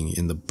lurking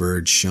in the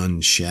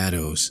bird-shunned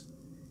shadows?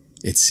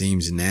 It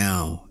seems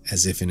now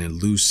as if an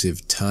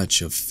elusive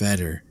touch of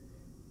fetor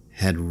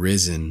had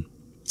risen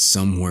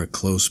somewhere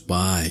close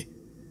by,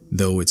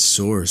 though its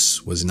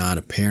source was not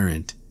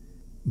apparent.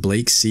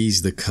 Blake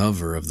seized the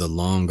cover of the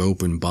long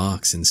open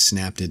box and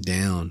snapped it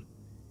down.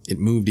 It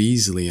moved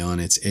easily on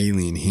its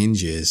alien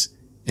hinges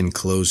and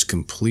closed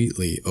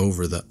completely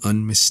over the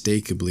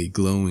unmistakably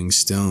glowing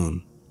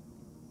stone.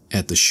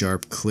 At the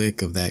sharp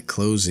click of that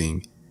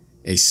closing,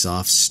 a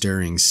soft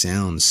stirring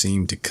sound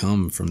seemed to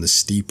come from the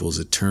steeple's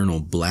eternal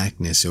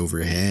blackness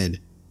overhead.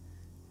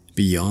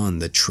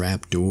 Beyond the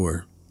trap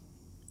door,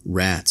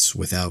 rats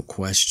without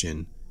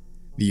question,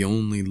 the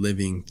only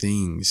living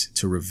things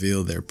to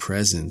reveal their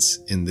presence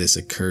in this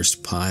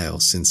accursed pile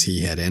since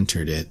he had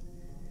entered it,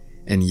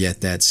 and yet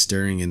that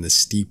stirring in the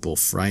steeple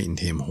frightened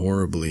him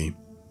horribly,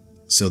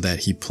 so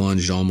that he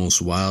plunged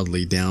almost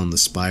wildly down the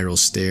spiral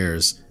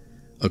stairs,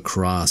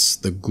 across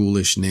the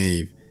ghoulish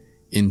nave,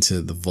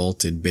 into the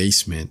vaulted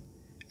basement,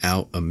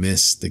 out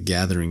amidst the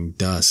gathering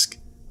dusk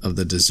of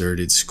the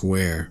deserted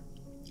square,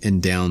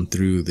 and down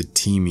through the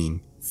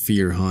teeming,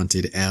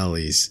 fear-haunted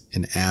alleys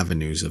and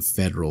avenues of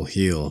Federal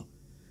Hill,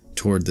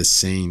 toward the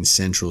sane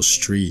central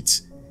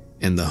streets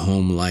and the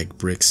home-like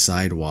brick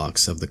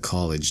sidewalks of the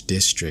college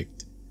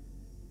district.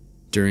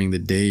 During the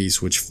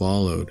days which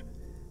followed,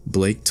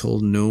 Blake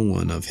told no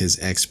one of his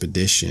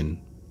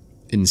expedition.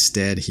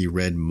 Instead, he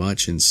read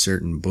much in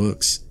certain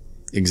books,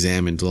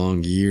 examined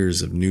long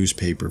years of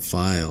newspaper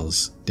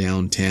files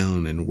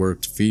downtown, and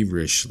worked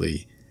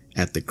feverishly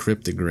at the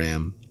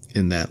cryptogram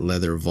in that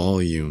leather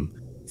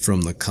volume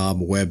from the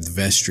cobwebbed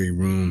vestry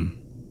room.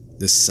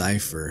 The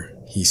cipher,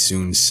 he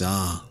soon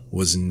saw,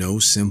 was no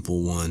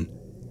simple one,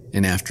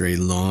 and after a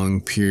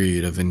long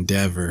period of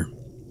endeavor,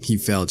 he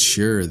felt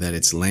sure that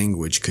its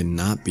language could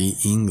not be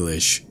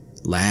English,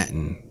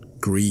 Latin,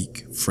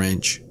 Greek,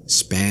 French,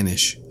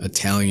 Spanish,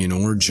 Italian,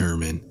 or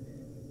German.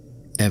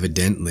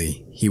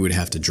 Evidently, he would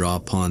have to draw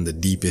upon the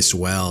deepest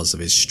wells of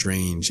his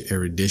strange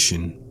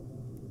erudition.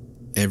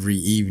 Every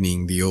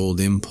evening the old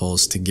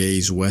impulse to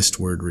gaze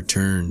westward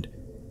returned,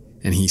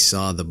 and he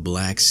saw the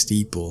black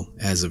steeple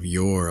as of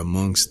yore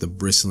amongst the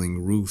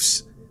bristling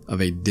roofs of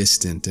a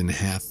distant and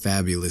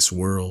half-fabulous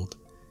world.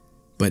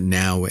 But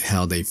now it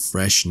held a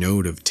fresh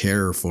note of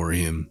terror for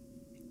him.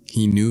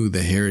 He knew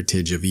the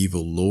heritage of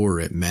evil lore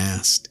it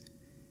masked,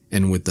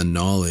 and with the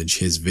knowledge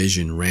his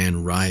vision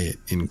ran riot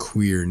in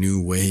queer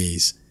new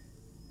ways.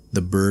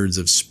 The birds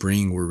of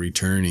spring were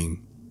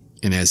returning,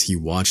 and as he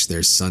watched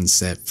their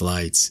sunset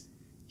flights,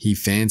 he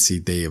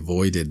fancied they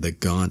avoided the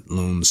gaunt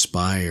lone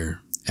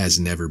spire as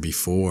never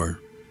before.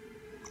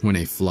 When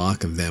a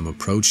flock of them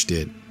approached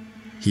it,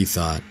 he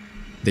thought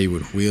they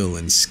would wheel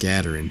and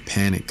scatter in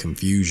panic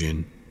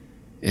confusion,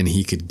 and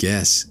he could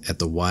guess at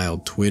the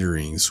wild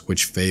twitterings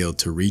which failed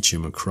to reach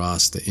him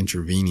across the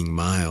intervening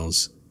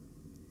miles.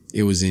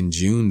 It was in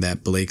June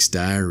that Blake's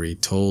diary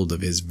told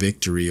of his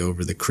victory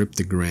over the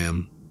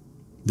cryptogram.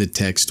 The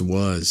text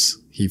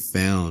was, he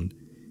found,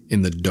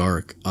 in the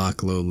dark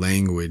Oklo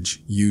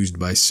language used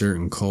by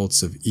certain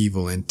cults of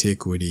evil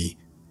antiquity,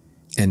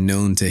 and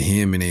known to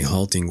him in a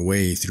halting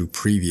way through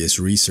previous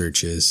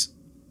researches.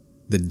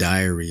 The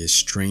diary is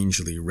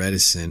strangely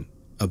reticent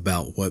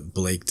about what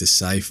Blake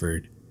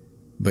deciphered,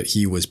 but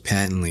he was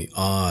patently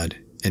awed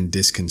and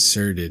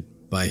disconcerted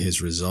by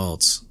his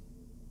results.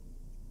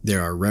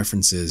 There are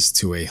references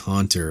to a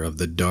haunter of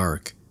the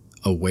dark,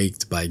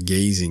 awaked by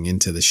gazing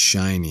into the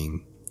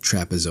shining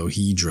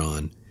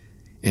trapezohedron,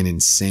 and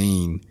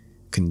insane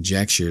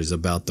conjectures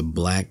about the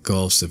black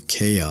gulfs of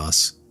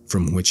chaos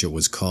from which it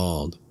was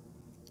called.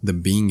 The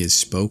being is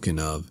spoken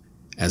of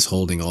as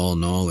holding all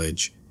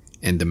knowledge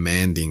and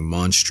demanding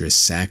monstrous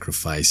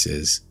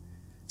sacrifices.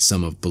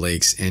 Some of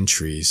Blake's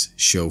entries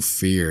show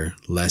fear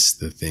lest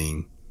the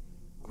thing,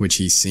 which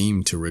he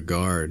seemed to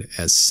regard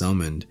as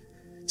summoned,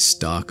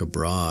 stalk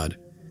abroad,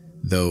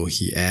 though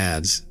he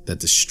adds that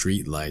the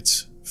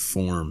streetlights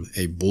form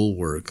a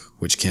bulwark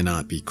which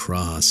cannot be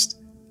crossed.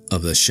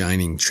 Of the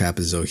shining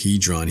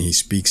trapezohedron he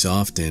speaks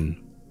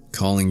often,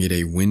 calling it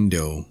a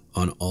window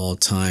on all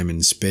time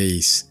and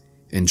space,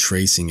 and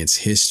tracing its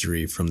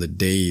history from the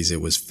days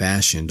it was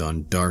fashioned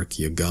on dark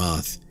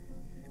Yuggoth,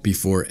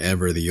 before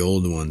ever the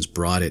old ones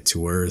brought it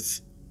to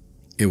earth.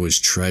 It was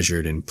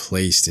treasured and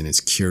placed in its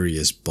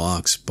curious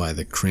box by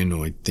the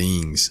crinoid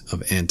things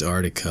of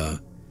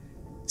Antarctica,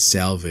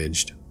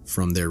 salvaged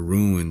from their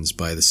ruins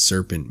by the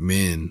serpent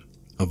men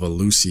of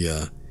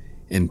Alucia,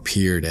 and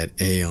peered at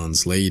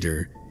aeons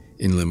later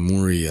in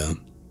Lemuria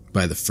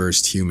by the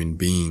first human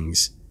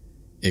beings.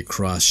 It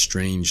crossed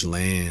strange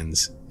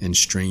lands and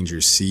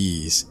stranger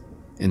seas,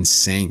 and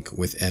sank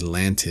with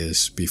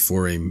Atlantis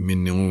before a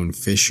Minoan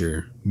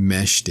fisher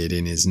meshed it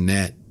in his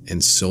net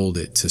and sold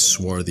it to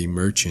swarthy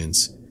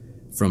merchants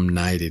from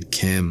Narrated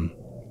Chem.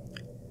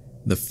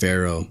 The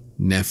pharaoh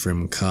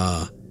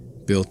Neferim-Ka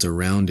built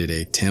around it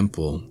a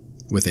temple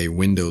with a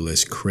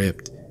windowless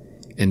crypt,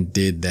 and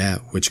did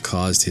that which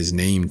caused his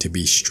name to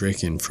be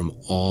stricken from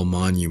all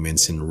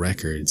monuments and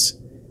records.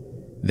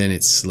 Then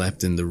it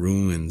slept in the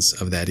ruins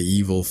of that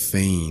evil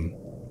fane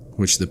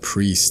which the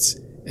priests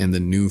and the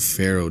new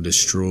pharaoh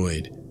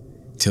destroyed,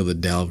 till the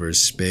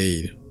delver's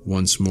spade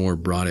once more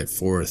brought it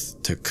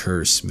forth to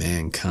curse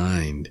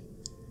mankind.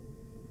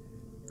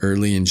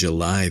 Early in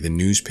July, the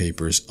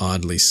newspapers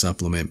oddly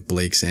supplement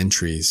Blake's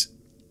entries,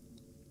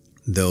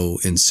 though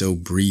in so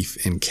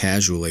brief and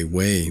casual a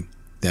way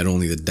that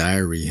only the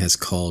diary has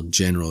called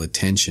general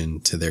attention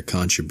to their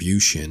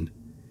contribution.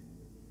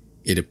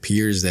 It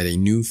appears that a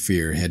new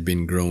fear had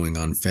been growing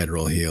on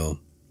Federal Hill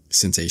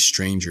since a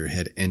stranger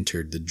had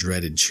entered the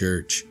dreaded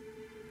church.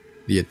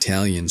 The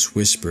Italians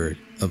whispered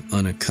of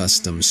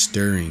unaccustomed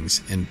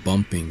stirrings and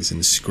bumpings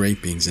and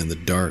scrapings in the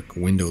dark,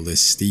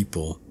 windowless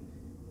steeple,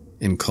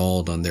 and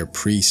called on their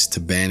priests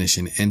to banish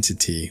an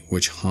entity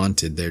which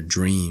haunted their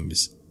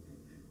dreams.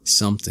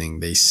 Something,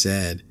 they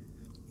said,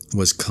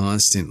 was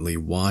constantly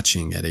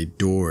watching at a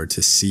door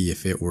to see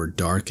if it were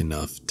dark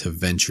enough to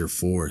venture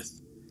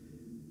forth.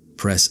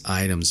 Press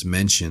items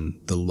mentioned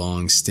the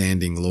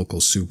long-standing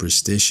local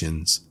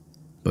superstitions,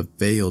 but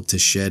failed to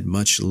shed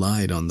much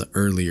light on the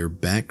earlier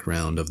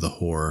background of the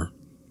horror.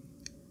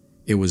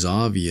 It was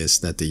obvious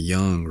that the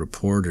young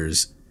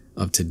reporters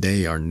of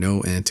today are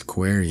no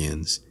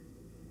antiquarians.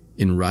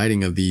 In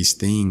writing of these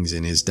things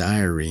in his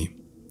diary,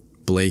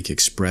 Blake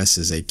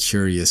expresses a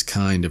curious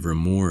kind of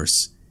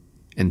remorse,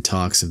 and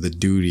talks of the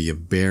duty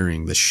of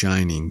bearing the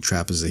shining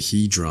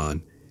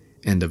trapezohedron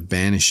and of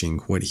banishing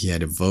what he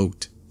had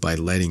evoked by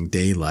letting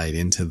daylight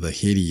into the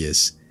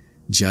hideous,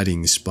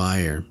 jutting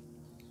spire.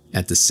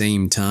 At the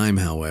same time,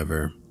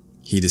 however,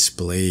 he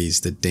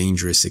displays the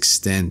dangerous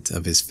extent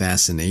of his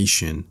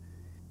fascination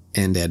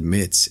and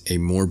admits a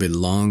morbid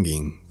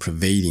longing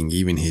pervading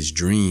even his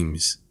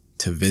dreams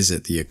to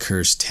visit the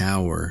accursed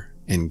tower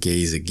and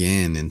gaze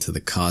again into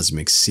the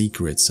cosmic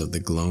secrets of the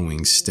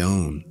glowing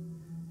stone.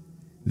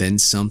 Then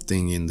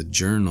something in the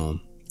journal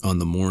on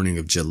the morning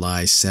of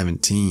July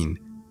 17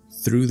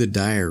 threw the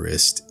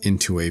diarist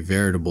into a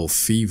veritable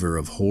fever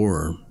of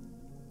horror.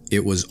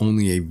 It was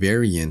only a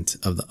variant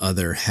of the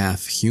other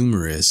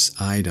half-humorous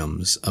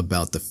items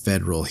about the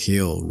Federal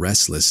Hill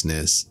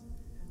restlessness,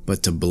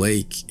 but to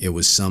Blake it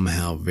was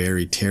somehow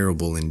very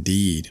terrible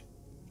indeed.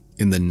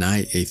 In the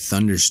night, a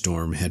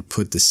thunderstorm had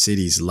put the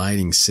city's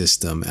lighting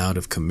system out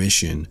of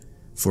commission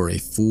for a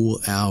full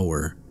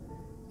hour,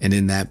 and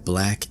in that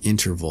black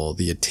interval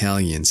the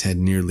Italians had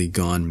nearly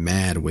gone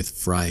mad with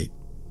fright.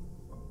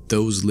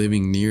 Those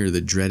living near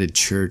the dreaded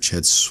church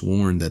had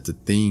sworn that the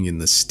thing in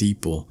the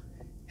steeple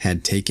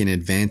had taken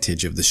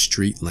advantage of the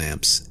street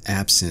lamp's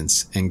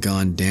absence and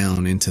gone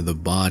down into the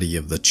body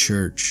of the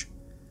church,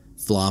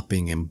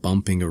 flopping and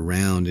bumping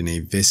around in a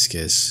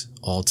viscous,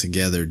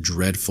 altogether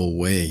dreadful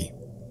way.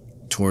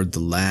 Toward the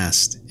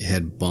last, it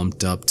had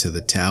bumped up to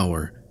the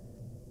tower,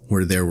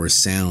 where there were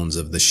sounds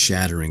of the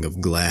shattering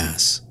of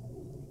glass.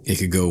 It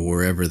could go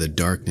wherever the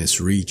darkness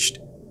reached,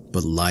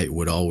 but light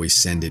would always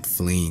send it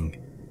fleeing.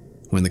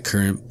 When the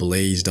current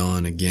blazed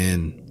on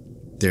again,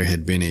 there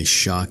had been a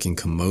shocking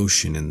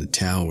commotion in the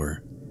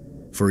tower,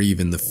 for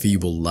even the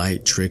feeble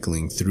light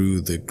trickling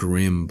through the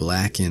grim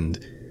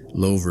blackened,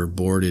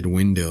 louver-boarded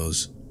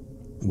windows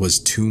was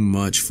too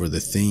much for the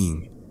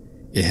thing.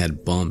 It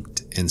had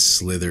bumped and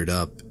slithered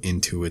up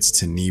into its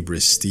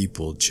tenebrous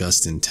steeple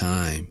just in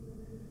time,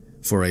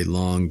 for a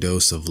long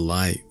dose of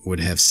light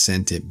would have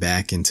sent it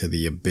back into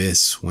the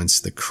abyss whence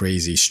the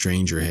crazy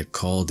stranger had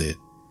called it.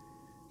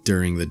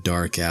 During the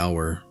dark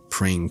hour,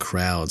 praying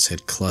crowds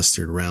had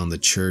clustered round the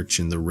church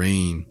in the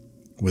rain,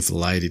 with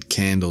lighted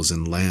candles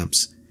and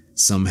lamps,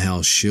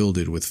 somehow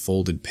shielded with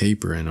folded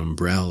paper and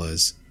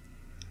umbrellas.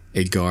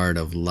 A guard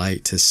of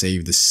light to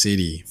save the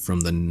city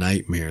from the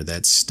nightmare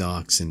that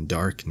stalks in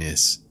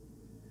darkness.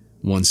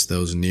 Once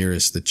those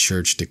nearest the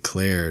church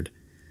declared,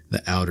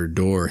 the outer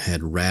door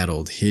had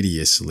rattled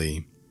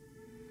hideously.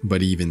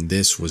 But even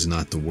this was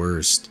not the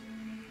worst.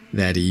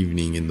 That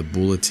evening in the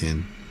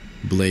bulletin,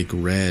 Blake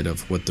read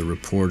of what the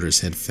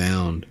reporters had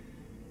found.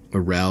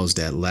 Aroused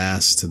at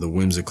last to the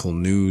whimsical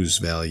news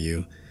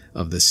value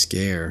of the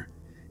scare,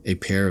 a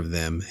pair of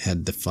them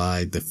had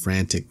defied the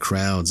frantic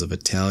crowds of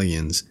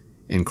Italians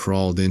and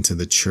crawled into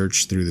the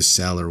church through the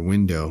cellar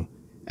window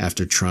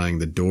after trying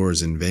the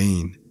doors in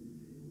vain.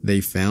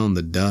 They found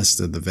the dust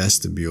of the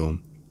vestibule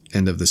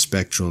and of the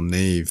spectral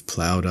nave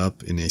plowed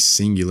up in a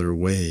singular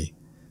way,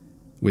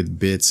 with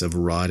bits of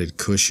rotted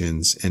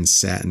cushions and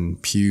satin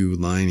pew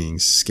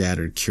linings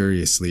scattered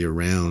curiously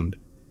around.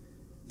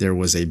 There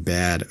was a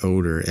bad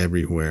odor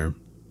everywhere,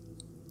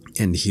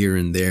 and here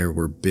and there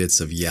were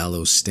bits of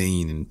yellow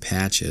stain and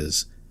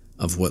patches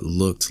of what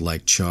looked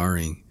like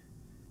charring.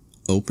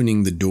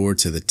 Opening the door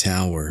to the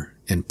tower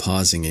and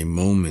pausing a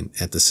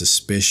moment at the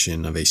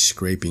suspicion of a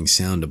scraping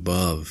sound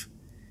above,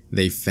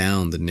 they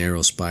found the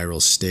narrow spiral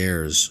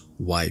stairs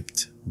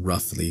wiped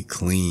roughly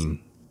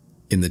clean.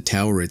 In the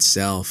tower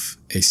itself,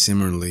 a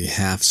similarly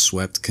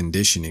half-swept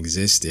condition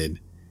existed.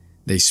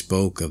 They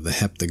spoke of the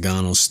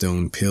heptagonal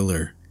stone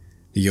pillar,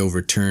 the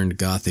overturned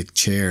Gothic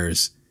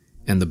chairs,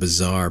 and the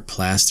bizarre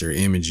plaster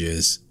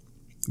images,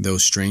 though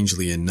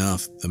strangely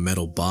enough the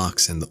metal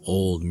box and the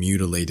old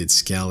mutilated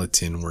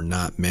skeleton were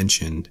not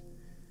mentioned.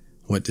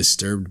 What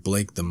disturbed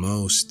Blake the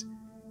most,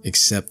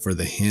 except for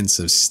the hints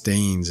of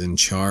stains and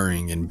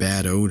charring and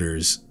bad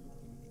odors,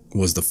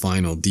 was the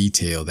final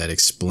detail that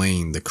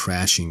explained the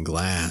crashing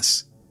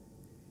glass.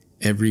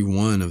 Every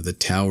one of the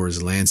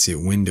tower's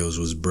lancet windows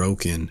was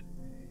broken,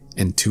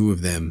 and two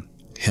of them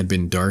had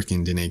been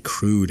darkened in a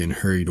crude and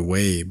hurried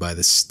way by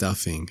the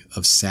stuffing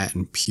of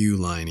satin pew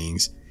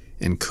linings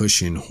and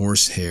cushioned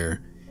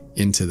horsehair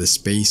into the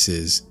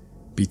spaces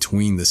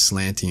between the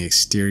slanting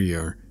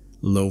exterior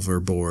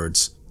louver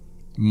boards.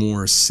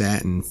 More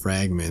satin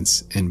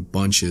fragments and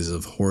bunches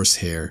of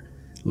horsehair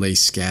lay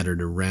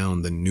scattered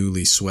around the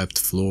newly swept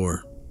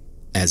floor,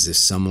 as if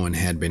someone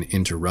had been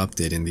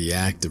interrupted in the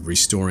act of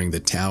restoring the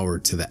tower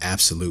to the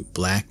absolute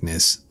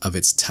blackness of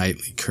its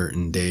tightly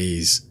curtained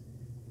days.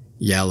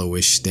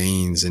 Yellowish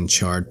stains and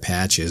charred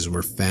patches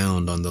were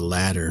found on the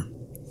ladder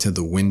to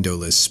the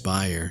windowless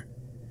spire,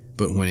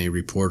 but when a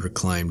reporter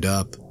climbed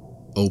up,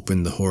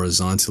 opened the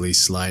horizontally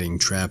sliding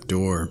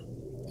trapdoor,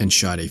 and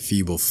shot a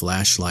feeble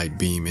flashlight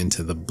beam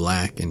into the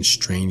black and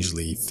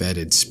strangely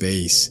fetid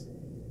space,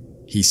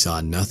 he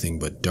saw nothing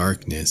but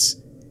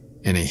darkness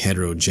and a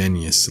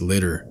heterogeneous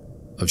litter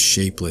of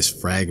shapeless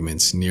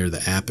fragments near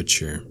the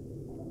aperture.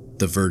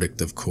 The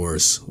verdict, of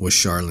course, was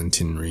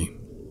charlatanry.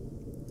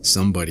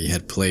 Somebody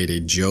had played a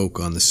joke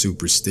on the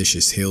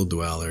superstitious hill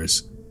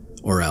dwellers,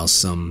 or else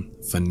some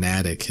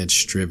fanatic had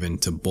striven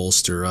to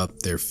bolster up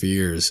their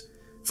fears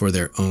for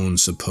their own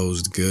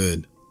supposed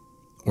good,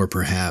 or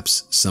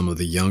perhaps some of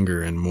the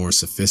younger and more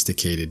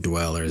sophisticated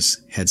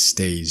dwellers had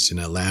staged an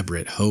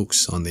elaborate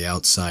hoax on the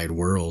outside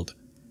world.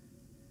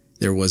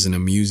 There was an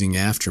amusing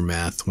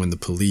aftermath when the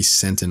police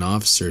sent an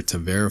officer to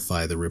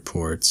verify the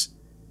reports.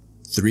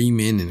 3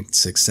 men in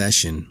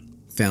succession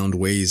found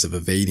ways of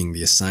evading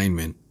the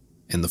assignment,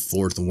 and the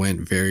fourth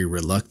went very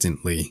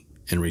reluctantly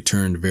and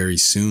returned very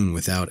soon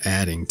without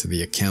adding to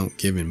the account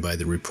given by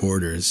the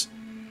reporters.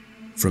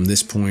 From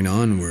this point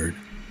onward,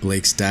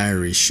 Blake's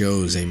diary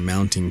shows a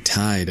mounting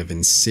tide of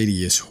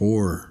insidious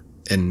horror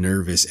and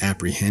nervous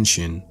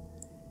apprehension.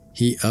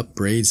 He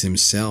upbraids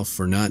himself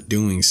for not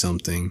doing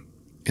something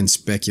and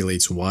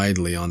speculates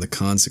widely on the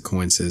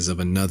consequences of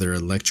another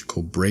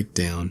electrical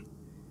breakdown.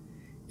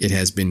 It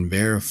has been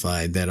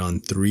verified that on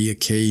 3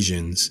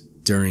 occasions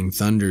during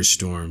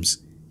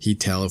thunderstorms, he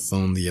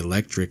telephoned the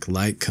electric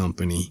light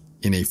company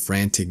in a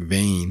frantic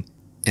vein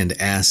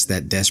and asked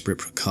that desperate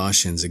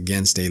precautions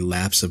against a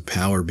lapse of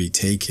power be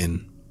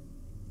taken.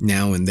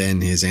 Now and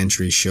then his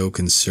entries show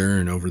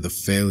concern over the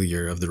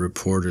failure of the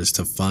reporters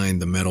to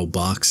find the metal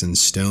box and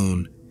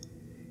stone.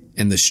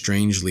 and the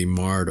strangely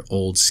marred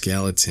old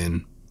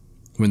skeleton.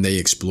 When they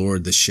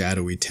explored the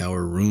shadowy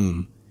tower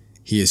room,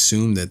 he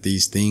assumed that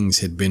these things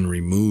had been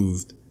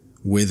removed.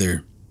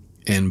 Whither,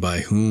 and by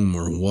whom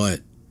or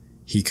what,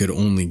 he could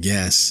only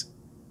guess,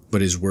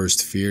 but his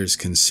worst fears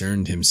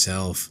concerned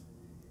himself,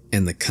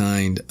 and the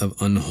kind of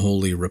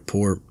unholy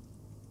rapport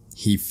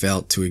he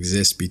felt to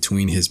exist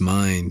between his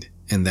mind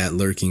and that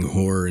lurking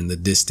horror in the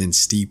distant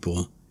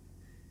steeple,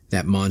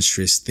 that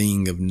monstrous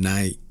thing of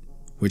night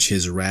which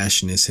his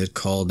rashness had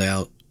called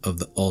out of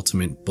the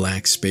ultimate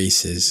black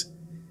spaces.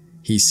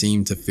 He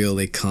seemed to feel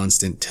a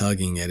constant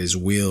tugging at his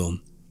will,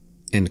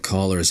 and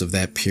callers of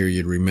that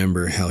period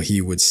remember how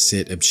he would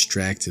sit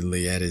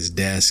abstractedly at his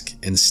desk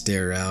and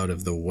stare out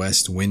of the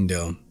west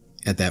window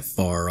at that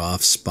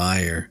far-off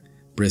spire,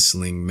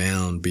 bristling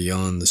mound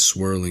beyond the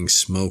swirling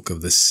smoke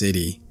of the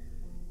city.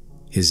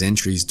 His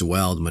entries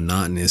dwelled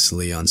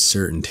monotonously on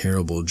certain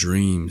terrible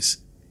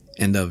dreams,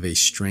 and of a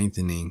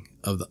strengthening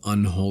of the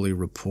unholy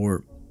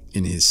report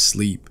in his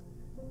sleep.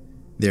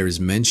 There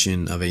is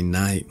mention of a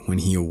night when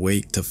he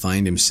awaked to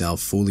find himself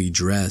fully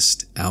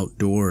dressed,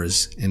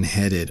 outdoors, and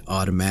headed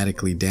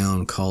automatically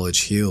down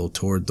College Hill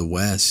toward the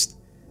west.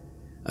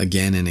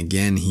 Again and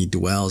again he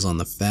dwells on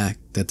the fact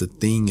that the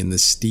thing in the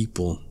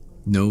steeple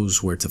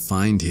knows where to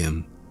find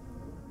him.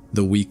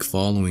 The week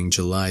following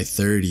July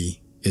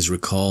 30 is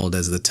recalled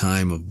as the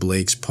time of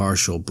Blake's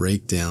partial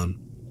breakdown.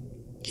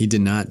 He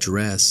did not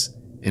dress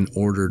and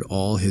ordered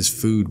all his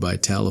food by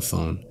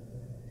telephone.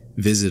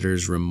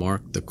 Visitors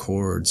remarked the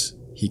cords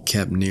he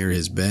kept near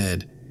his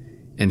bed,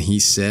 and he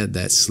said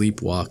that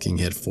sleepwalking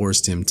had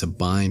forced him to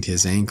bind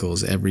his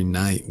ankles every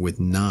night with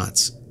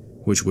knots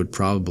which would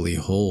probably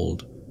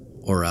hold,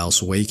 or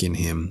else waken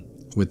him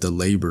with the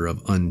labor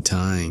of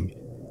untying.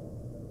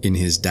 In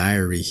his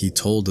diary he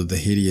told of the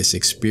hideous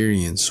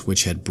experience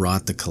which had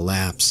brought the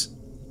collapse.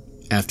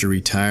 After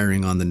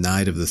retiring on the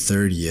night of the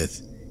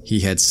 30th,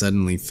 he had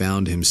suddenly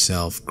found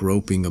himself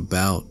groping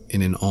about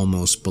in an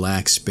almost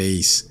black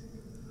space.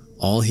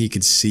 All he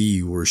could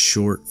see were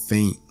short,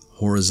 faint,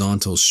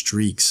 horizontal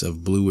streaks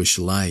of bluish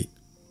light,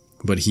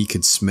 but he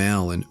could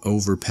smell an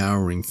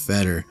overpowering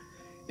fetor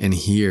and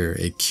hear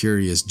a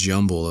curious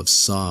jumble of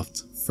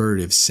soft,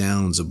 furtive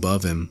sounds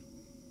above him.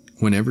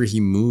 Whenever he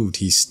moved,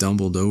 he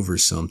stumbled over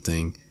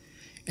something,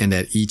 and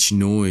at each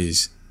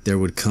noise there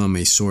would come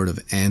a sort of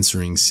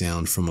answering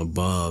sound from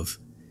above,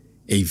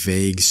 a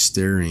vague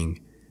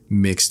stirring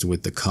mixed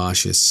with the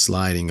cautious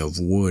sliding of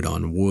wood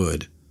on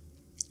wood.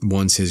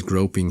 Once his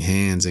groping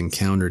hands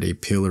encountered a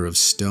pillar of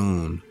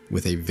stone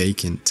with a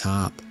vacant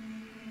top,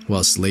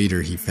 whilst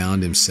later he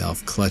found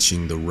himself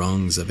clutching the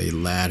rungs of a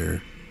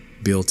ladder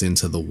built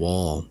into the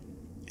wall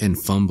and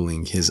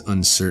fumbling his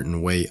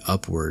uncertain way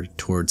upward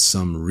towards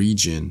some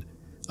region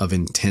of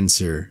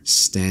intenser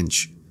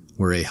stench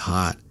where a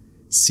hot,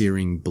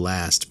 searing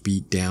blast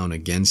beat down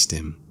against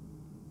him.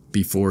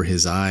 Before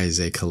his eyes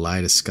a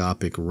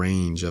kaleidoscopic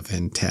range of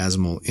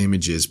phantasmal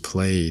images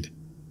played,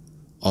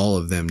 all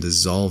of them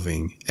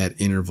dissolving at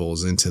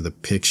intervals into the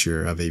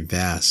picture of a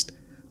vast,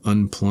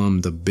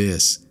 unplumbed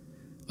abyss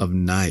of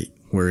night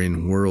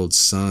wherein whirled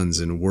suns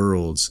and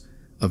worlds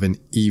of an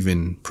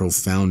even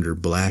profounder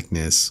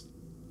blackness.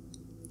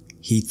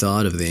 He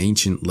thought of the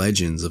ancient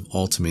legends of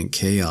ultimate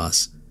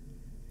chaos,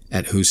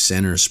 at whose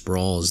center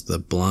sprawls the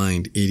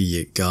blind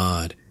idiot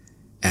god,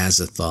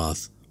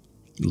 Azathoth,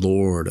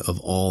 lord of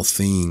all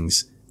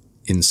things,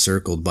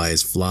 encircled by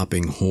his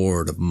flopping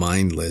horde of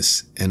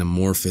mindless and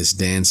amorphous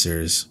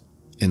dancers,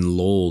 and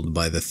lulled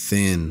by the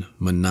thin,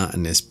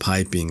 monotonous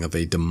piping of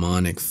a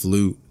demonic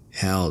flute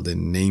held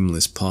in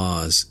nameless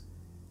paws.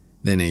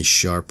 Then a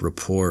sharp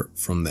report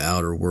from the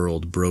outer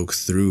world broke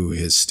through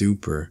his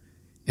stupor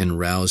and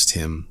roused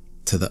him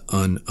to the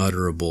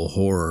unutterable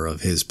horror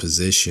of his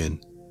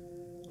position.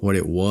 What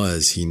it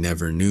was he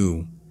never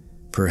knew.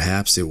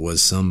 Perhaps it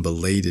was some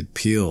belated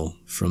peal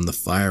from the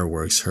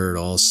fireworks heard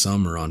all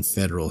summer on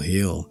Federal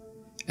Hill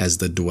as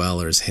the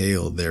dwellers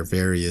hailed their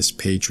various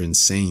patron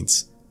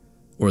saints,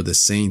 or the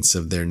saints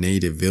of their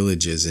native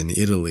villages in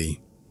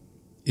Italy.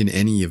 In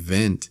any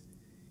event,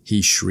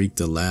 he shrieked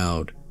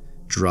aloud,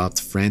 dropped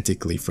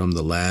frantically from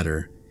the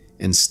ladder,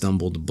 and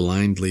stumbled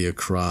blindly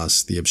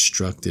across the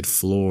obstructed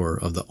floor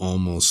of the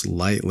almost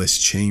lightless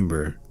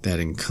chamber that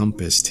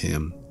encompassed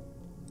him.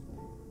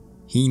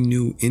 He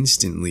knew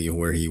instantly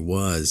where he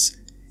was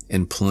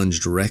and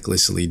plunged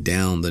recklessly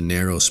down the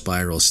narrow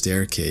spiral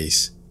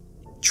staircase,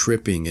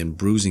 tripping and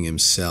bruising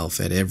himself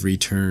at every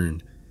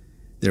turn.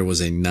 There was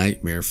a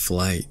nightmare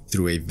flight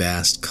through a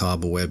vast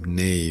cobwebbed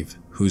nave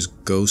whose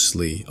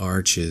ghostly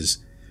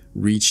arches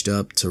reached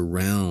up to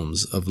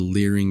realms of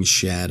leering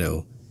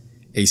shadow,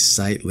 a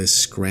sightless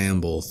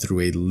scramble through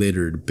a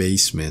littered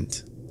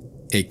basement,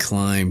 a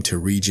climb to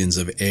regions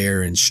of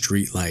air and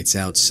streetlights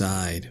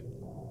outside,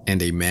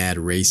 and a mad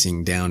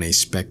racing down a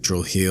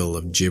spectral hill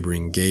of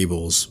gibbering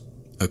gables,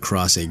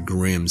 across a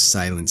grim,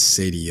 silent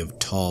city of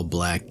tall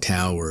black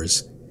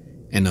towers,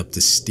 and up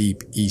the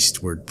steep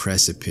eastward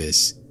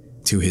precipice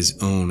to his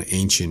own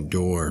ancient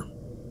door.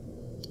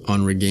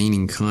 On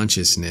regaining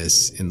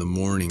consciousness in the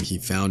morning, he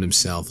found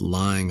himself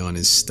lying on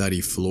his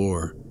study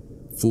floor,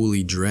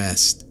 fully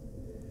dressed.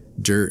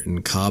 Dirt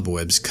and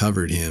cobwebs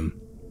covered him,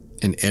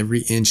 and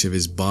every inch of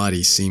his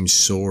body seemed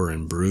sore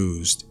and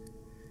bruised.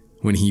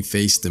 When he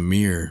faced the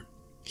mirror,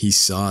 he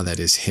saw that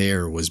his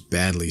hair was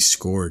badly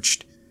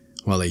scorched,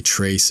 while a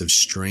trace of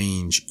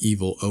strange,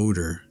 evil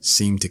odor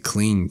seemed to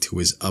cling to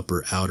his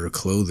outer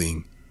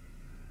clothing.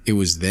 It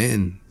was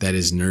then that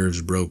his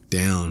nerves broke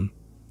down.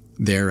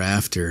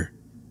 Thereafter,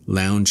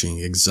 lounging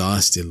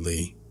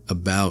exhaustedly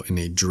about in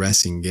a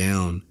dressing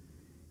gown,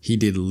 he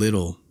did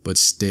little but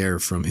stare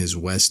from his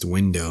west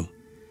window,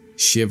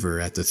 shiver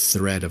at the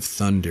threat of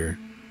thunder,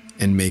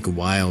 and make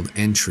wild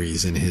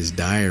entries in his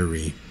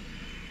diary.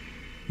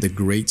 The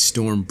great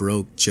storm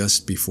broke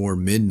just before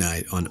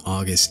midnight on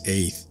August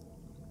 8th.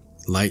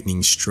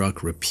 Lightning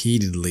struck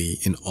repeatedly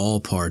in all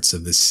parts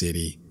of the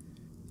city,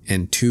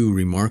 and 2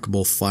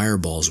 remarkable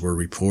fireballs were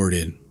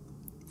reported.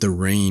 The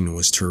rain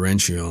was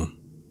torrential,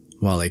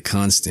 while a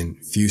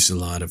constant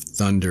fusillade of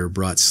thunder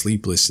brought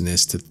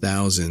sleeplessness to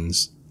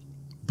thousands.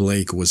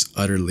 Blake was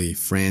utterly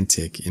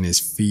frantic in his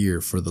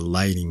fear for the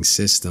lighting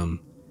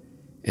system,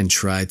 and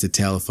tried to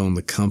telephone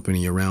the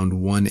company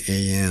around 1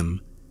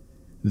 a.m.,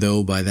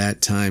 though by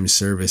that time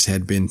service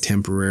had been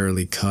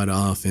temporarily cut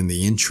off in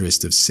the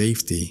interest of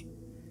safety.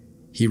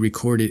 He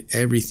recorded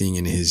everything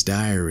in his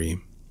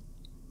diary.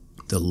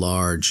 The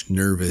large,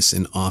 nervous,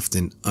 and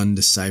often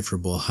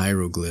undecipherable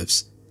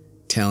hieroglyphs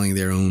telling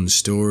their own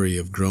story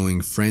of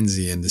growing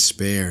frenzy and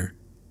despair,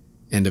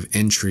 and of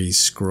entries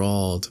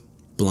scrawled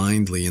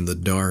blindly in the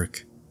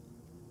dark.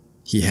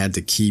 He had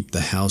to keep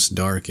the house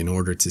dark in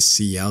order to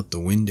see out the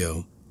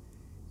window,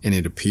 and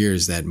it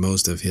appears that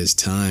most of his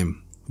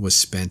time was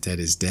spent at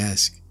his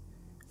desk,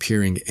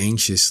 peering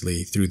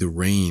anxiously through the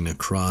rain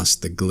across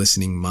the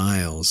glistening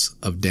miles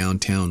of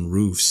downtown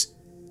roofs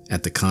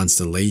at the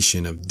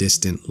constellation of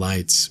distant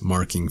lights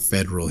marking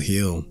Federal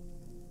Hill.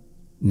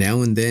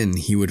 Now and then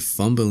he would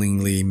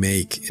fumblingly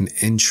make an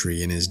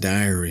entry in his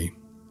diary,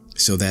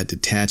 so that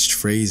detached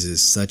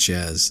phrases such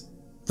as,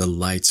 "The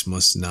lights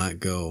must not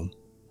go,"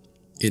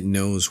 "It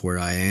knows where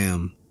I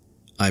am,"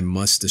 "I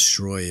must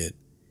destroy it,"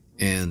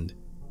 and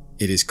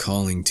 "It is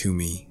calling to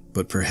me,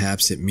 but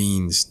perhaps it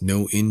means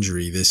no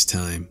injury this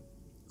time,"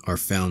 are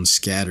found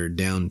scattered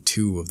down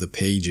 2 of the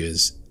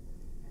pages.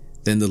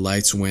 Then the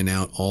lights went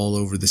out all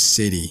over the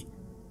city.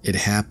 It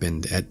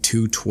happened at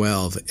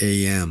 2:12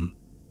 a.m.,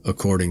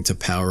 according to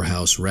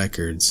Powerhouse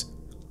Records,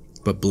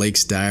 but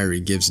Blake's diary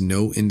gives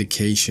no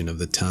indication of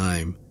the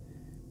time.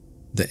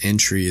 The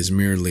entry is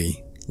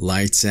merely,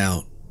 "Lights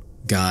out,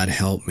 God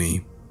help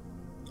me."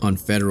 On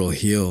Federal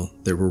Hill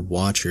there were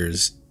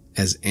watchers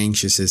as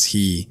anxious as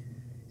he,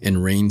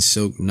 and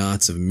rain-soaked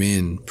knots of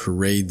men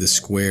parade the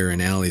square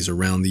and alleys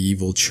around the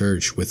evil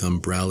church with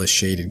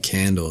umbrella-shaded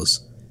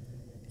candles,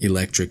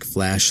 electric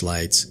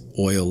flashlights,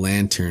 oil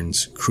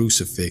lanterns,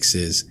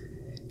 crucifixes,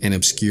 and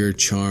obscure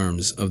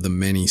charms of the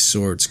many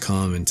sorts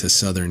common to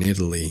southern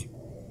Italy.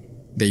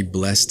 They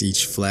blessed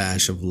each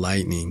flash of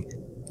lightning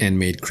and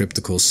made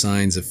cryptical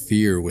signs of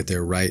fear with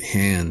their right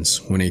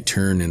hands when a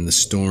turn in the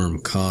storm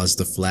caused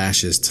the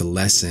flashes to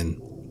lessen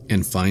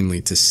and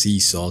finally to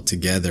cease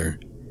altogether.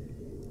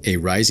 A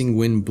rising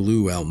wind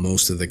blew out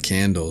most of the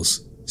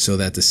candles, so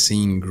that the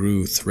scene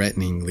grew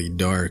threateningly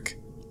dark.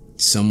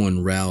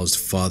 Someone roused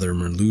Father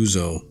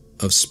Merluzzo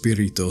of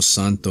Spirito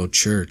Santo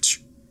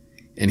Church,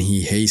 and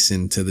he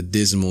hastened to the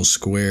dismal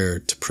square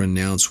to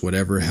pronounce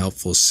whatever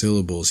helpful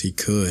syllables he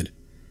could.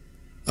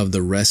 Of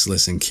the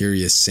restless and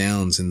curious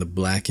sounds in the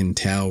blackened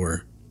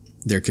tower,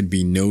 there could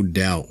be no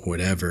doubt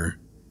whatever.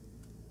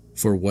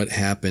 For what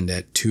happened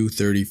at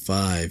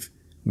 2:35,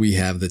 we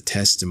have the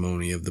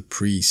testimony of the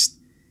priest,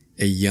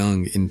 a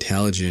young,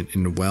 intelligent,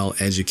 and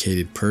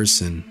well-educated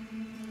person,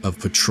 of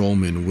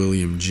Patrolman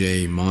William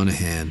J.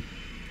 Monahan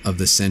of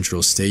the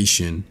Central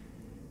Station,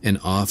 an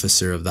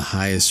officer of the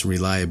highest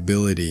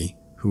reliability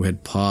who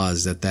had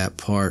paused at that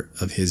part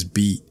of his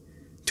beat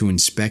to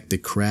inspect the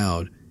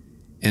crowd,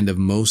 and of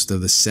most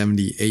of the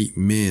 78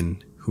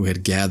 men who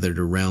had gathered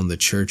around the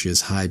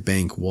church's high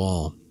bank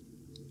wall,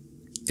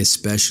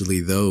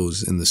 especially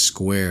those in the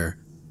square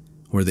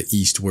where the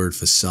eastward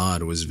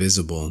facade was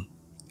visible.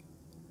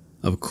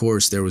 Of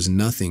course, there was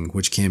nothing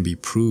which can be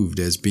proved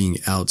as being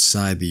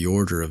outside the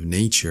order of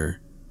nature.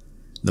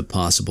 The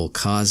possible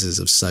causes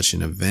of such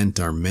an event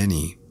are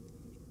many.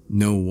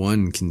 No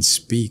one can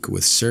speak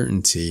with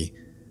certainty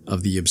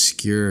of the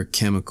obscure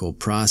chemical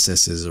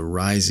processes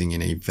arising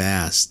in a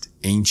vast,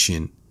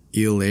 ancient,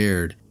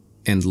 ill-aired,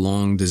 and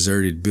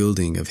long-deserted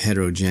building of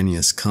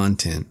heterogeneous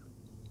content.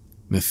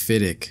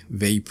 Mephitic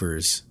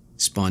vapors,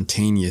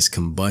 spontaneous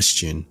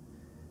combustion,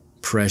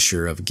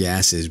 pressure of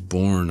gases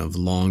born of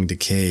long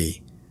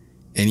decay,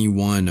 any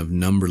one of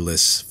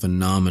numberless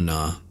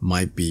phenomena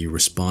might be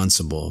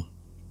responsible.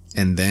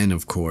 And then,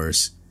 of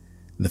course,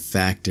 the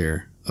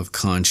factor of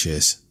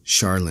conscious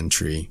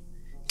charlatanry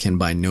can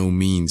by no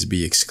means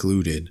be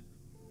excluded.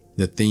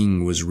 The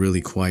thing was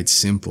really quite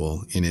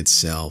simple in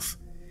itself,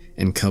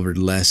 and covered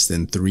less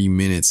than 3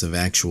 minutes of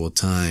actual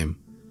time.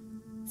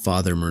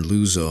 Father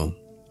Merluzzo,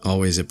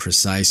 always a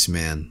precise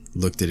man,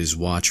 looked at his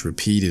watch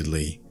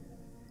repeatedly.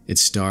 It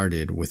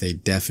started with a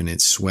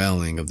definite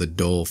swelling of the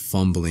dull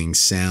fumbling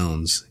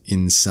sounds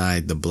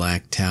inside the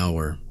black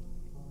tower.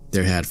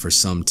 There had for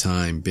some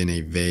time been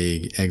a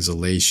vague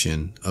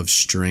exhalation of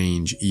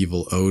strange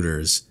evil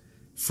odors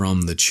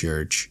from the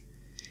church,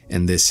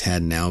 and this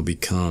had now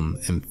become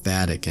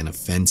emphatic and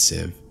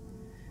offensive.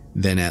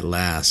 Then at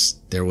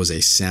last there was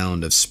a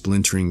sound of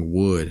splintering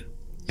wood,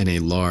 and a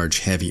large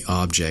heavy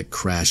object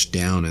crashed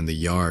down in the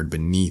yard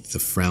beneath the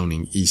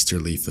frowning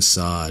easterly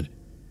facade.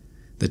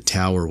 The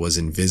tower was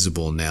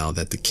invisible now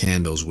that the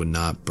candles would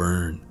not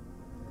burn,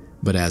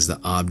 but as the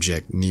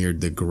object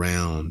neared the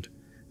ground,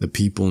 the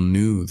people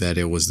knew that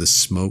it was the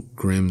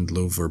smoke-grimed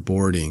louver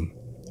boarding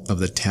of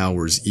the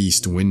tower's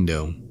east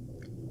window.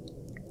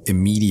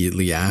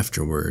 Immediately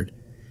afterward,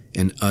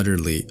 an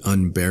utterly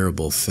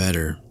unbearable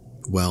fetor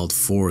welled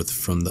forth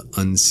from the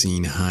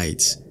unseen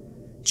heights,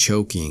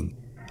 choking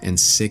and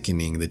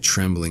sickening the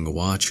trembling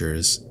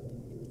watchers,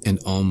 and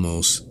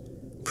almost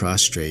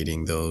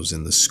prostrating those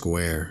in the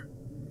square.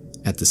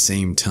 At the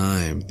same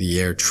time, the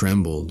air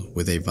trembled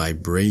with a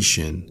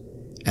vibration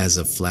as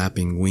of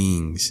flapping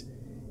wings,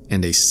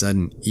 and a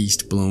sudden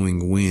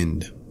east-blowing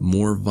wind,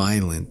 more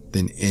violent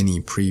than any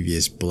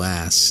previous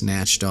blast,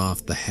 snatched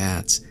off the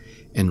hats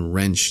and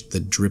wrenched the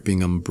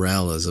dripping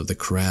umbrellas of the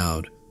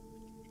crowd.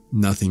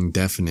 Nothing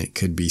definite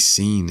could be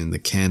seen in the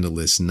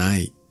candleless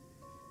night,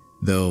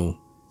 though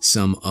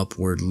some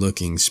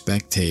upward-looking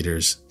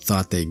spectators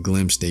thought they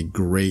glimpsed a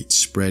great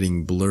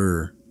spreading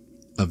blur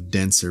of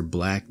denser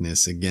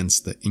blackness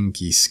against the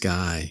inky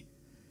sky,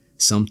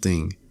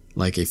 something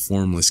like a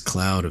formless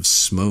cloud of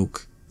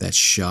smoke that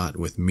shot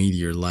with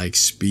meteor-like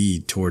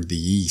speed toward the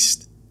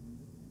east.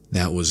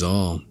 That was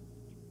all.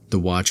 The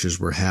watchers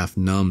were half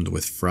numbed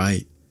with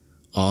fright,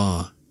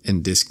 awe,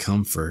 and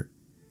discomfort,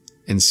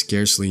 and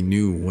scarcely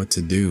knew what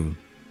to do,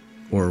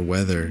 or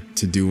whether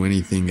to do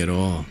anything at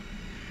all.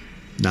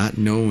 Not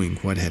knowing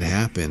what had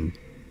happened,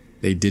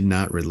 they did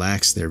not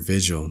relax their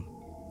vigil,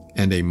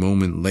 and a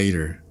moment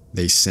later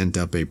they sent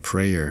up a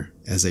prayer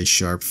as a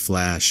sharp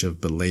flash of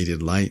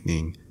belated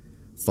lightning,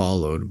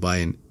 followed by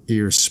an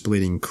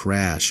ear-splitting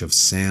crash of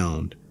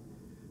sound,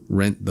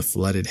 rent the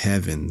flooded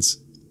heavens.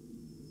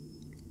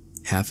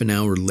 Half an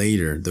hour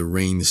later the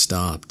rain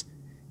stopped,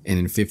 and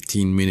in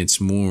 15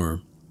 minutes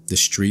more the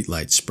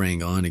streetlight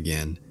sprang on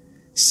again,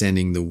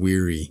 sending the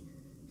weary,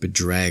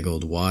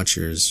 bedraggled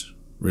watchers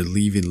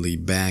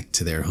relievedly back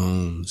to their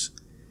homes.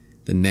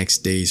 The next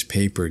day's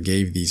paper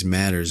gave these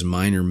matters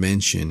minor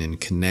mention in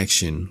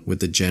connection with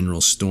the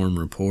general storm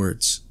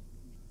reports.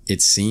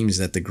 It seems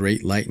that the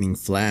great lightning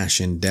flash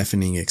and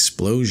deafening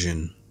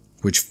explosion,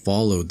 which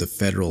followed the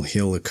Federal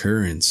Hill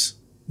occurrence,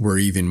 were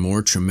even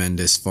more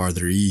tremendous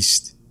farther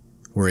east,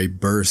 where a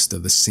burst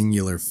of the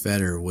singular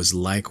fetor was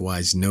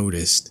likewise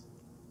noticed.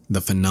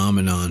 The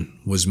phenomenon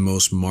was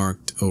most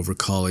marked over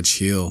College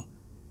Hill,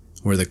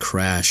 where the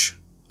crash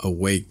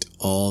awaked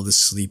all the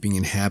sleeping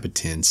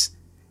inhabitants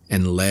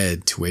and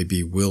led to a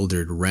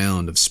bewildered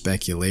round of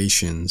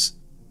speculations.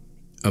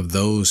 Of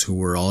those who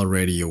were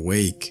already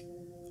awake,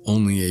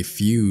 only a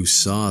few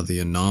saw the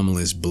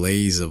anomalous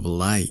blaze of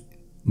light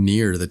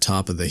near the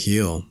top of the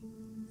hill,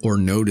 or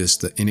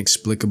noticed the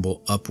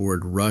inexplicable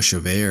upward rush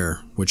of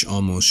air which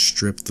almost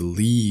stripped the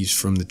leaves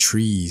from the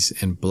trees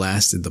and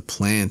blasted the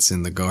plants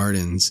in the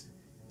gardens.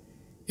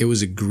 It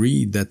was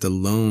agreed that the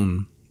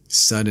lone,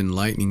 sudden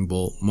lightning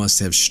bolt must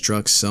have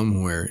struck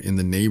somewhere in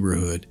the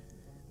neighborhood,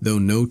 though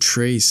no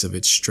trace of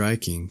its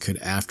striking could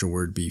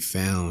afterward be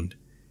found.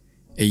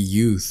 A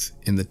youth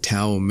in the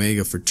Tau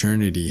Omega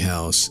fraternity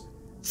house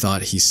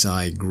thought he saw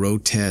a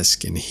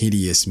grotesque and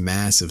hideous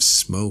mass of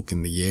smoke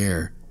in the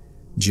air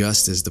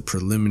just as the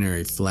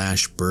preliminary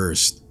flash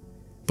burst,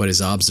 but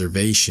his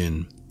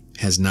observation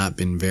has not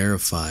been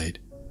verified.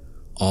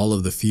 All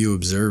of the few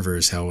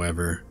observers,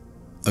 however,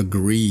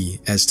 agree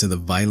as to the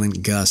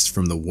violent gust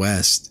from the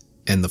west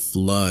and the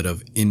flood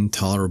of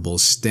intolerable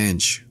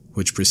stench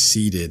which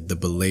preceded the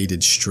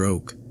belated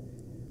stroke,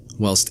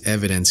 whilst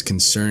evidence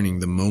concerning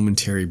the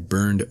momentary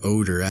burned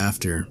odor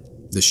after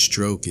the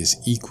stroke is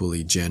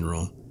equally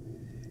general.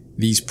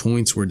 These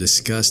points were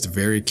discussed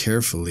very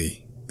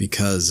carefully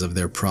because of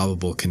their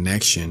probable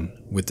connection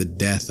with the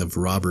death of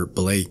Robert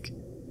Blake.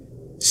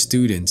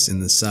 Students in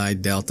the Psi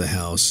Delta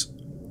house,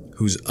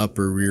 whose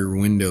upper rear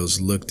windows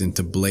looked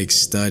into Blake's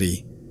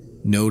study,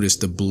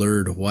 noticed a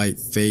blurred white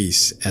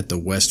face at the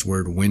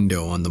westward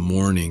window on the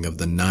morning of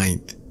the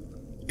 9th,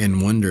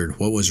 and wondered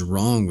what was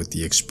wrong with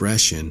the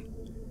expression.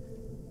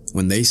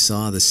 When they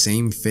saw the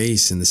same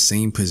face in the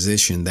same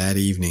position that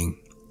evening,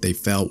 they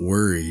felt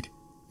worried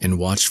and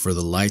watched for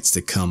the lights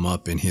to come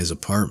up in his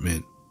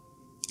apartment.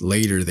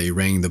 Later they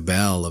rang the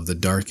bell of the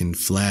darkened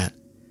flat,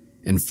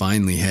 and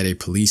finally had a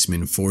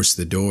policeman force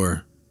the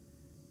door.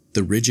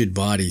 The rigid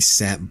body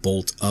sat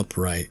bolt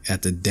upright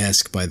at the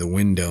desk by the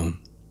window,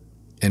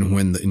 and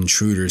when the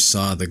intruders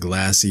saw the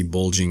glassy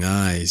bulging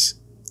eyes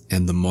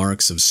and the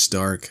marks of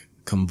stark,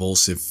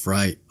 convulsive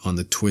fright on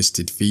the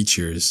twisted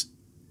features,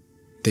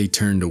 They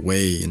turned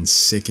away in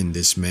sickened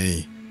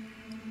dismay.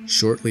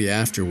 Shortly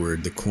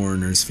afterward, the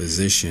coroner's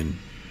physician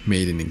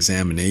made an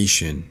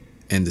examination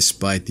and,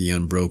 despite the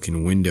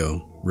unbroken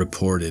window,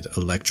 reported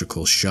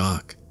electrical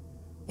shock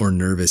or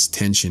nervous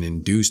tension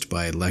induced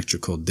by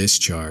electrical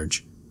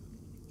discharge.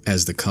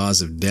 As the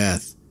cause of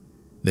death,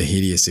 the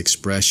hideous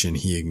expression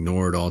he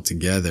ignored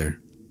altogether,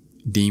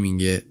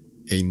 deeming it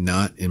a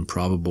not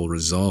improbable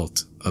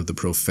result of the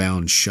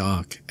profound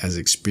shock as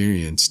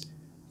experienced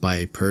by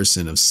a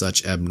person of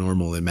such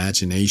abnormal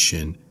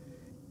imagination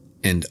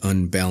and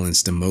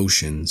unbalanced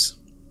emotions.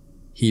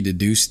 He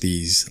deduced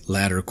these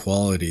latter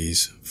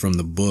qualities from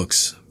the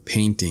books,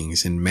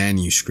 paintings, and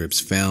manuscripts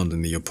found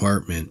in the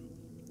apartment,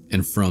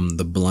 and from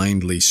the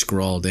blindly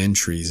scrawled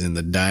entries in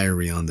the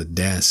diary on the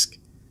desk.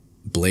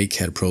 Blake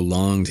had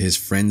prolonged his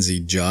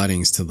frenzied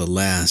jottings to the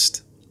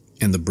last,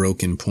 and the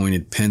broken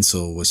pointed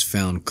pencil was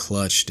found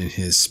clutched in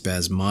his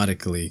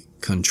spasmodically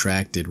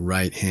contracted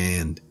right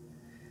hand.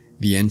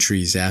 The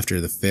entries after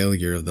the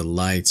failure of the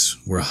lights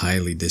were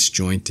highly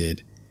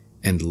disjointed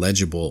and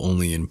legible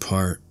only in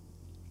part.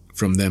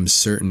 From them,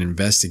 certain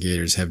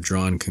investigators have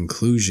drawn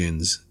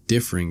conclusions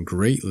differing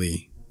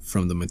greatly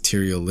from the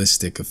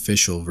materialistic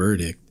official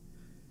verdict,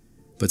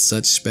 but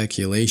such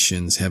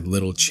speculations have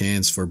little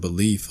chance for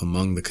belief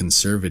among the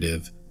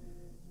conservative.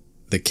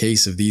 The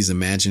case of these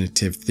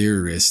imaginative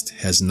theorists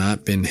has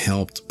not been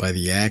helped by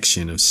the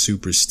action of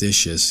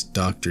superstitious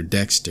Dr.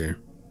 Dexter,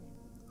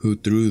 who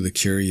threw the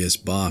curious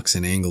box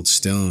and angled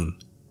stone,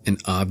 an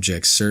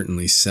object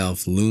certainly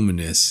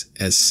self-luminous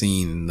as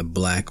seen in the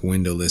black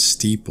windowless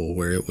steeple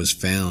where it was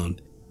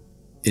found,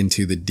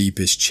 into the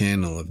deepest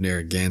channel of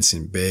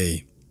Narragansett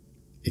Bay.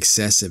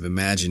 Excessive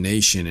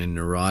imagination and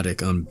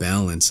neurotic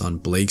unbalance on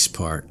Blake's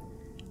part,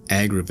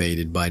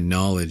 aggravated by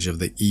knowledge of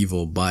the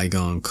evil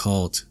bygone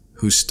cult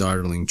whose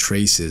startling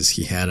traces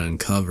he had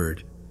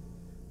uncovered,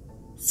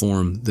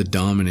 formed the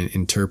dominant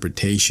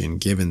interpretation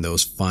given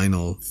those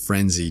final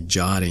frenzied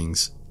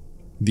jottings.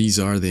 These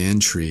are the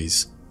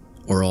entries,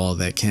 or all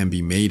that can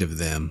be made of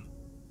them.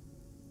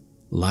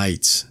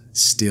 Lights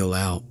still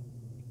out.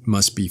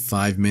 Must be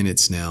 5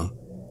 minutes now.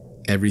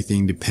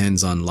 Everything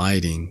depends on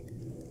lighting.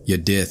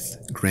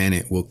 Yadith,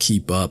 granite will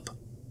keep up.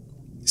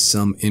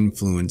 Some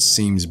influence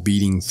seems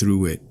beating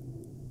through it.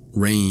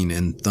 Rain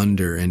and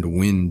thunder and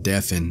wind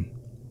deafen.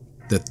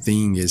 The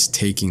thing is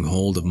taking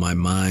hold of my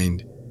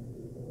mind.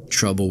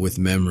 Trouble with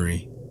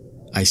memory.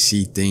 I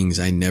see things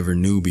I never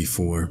knew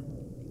before.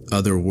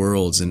 Other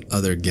worlds and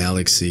other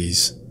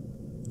galaxies.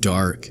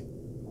 Dark.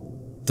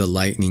 The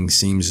lightning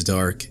seems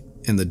dark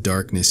and the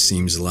darkness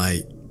seems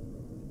light.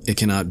 It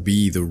cannot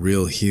be the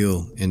real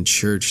hill and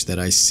church that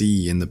I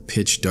see in the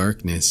pitch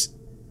darkness.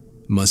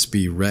 Must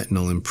be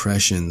retinal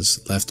impressions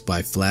left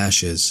by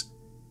flashes.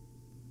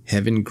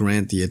 Heaven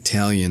grant the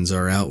Italians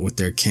are out with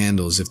their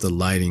candles if the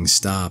lighting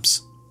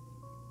stops.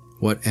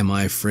 What am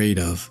I afraid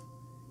of?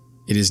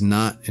 It is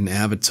not an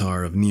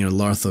avatar of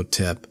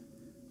Nyarlathotep,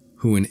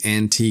 who in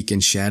antique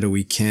and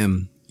shadowy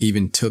Kem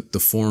even took the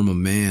form of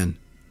man.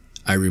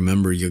 I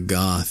remember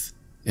Yuggoth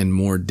and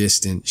more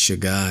distant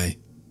Shagai,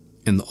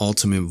 and the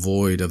ultimate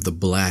void of the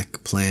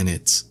black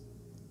planets.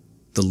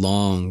 The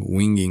long,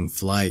 winging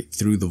flight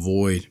through the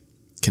void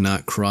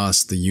cannot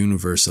cross the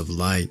universe of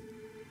light,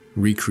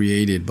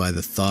 recreated by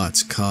the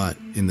thoughts caught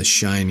in the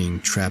shining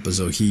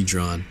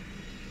trapezohedron.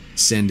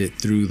 Send it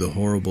through the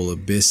horrible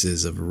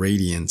abysses of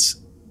radiance.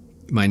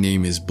 My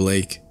name is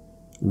Blake,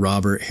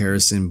 Robert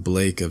Harrison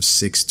Blake of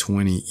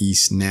 620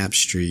 East Knapp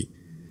Street,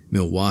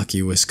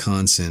 Milwaukee,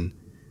 Wisconsin.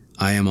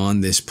 I am on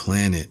this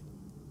planet.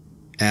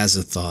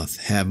 Azathoth,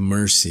 have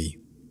mercy.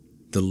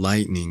 The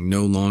lightning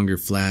no longer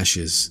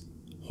flashes.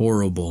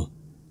 Horrible.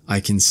 I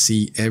can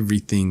see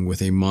everything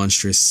with a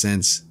monstrous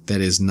sense that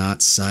is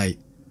not sight.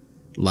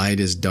 Light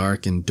is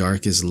dark and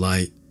dark is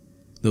light.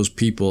 Those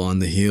people on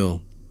the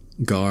hill,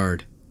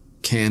 guard,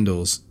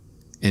 candles,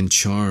 and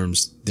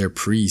charms, their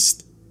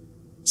priest.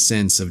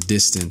 Sense of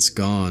distance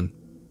gone.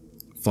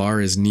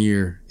 Far is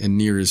near and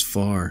near is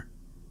far.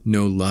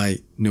 No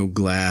light, no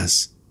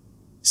glass.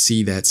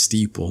 See that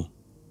steeple,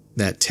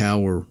 that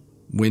tower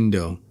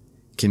window.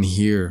 Can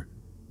hear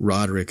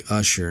Roderick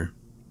Usher.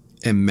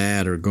 Am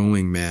mad or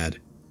going mad.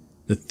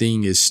 The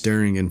thing is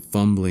stirring and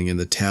fumbling in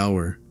the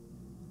tower.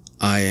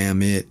 I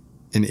am it,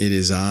 and it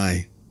is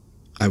I.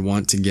 I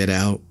want to get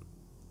out.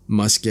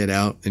 Must get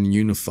out and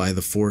unify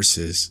the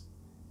forces.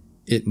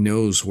 It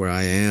knows where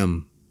I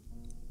am.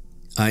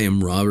 I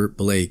am Robert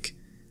Blake,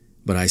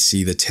 but I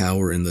see the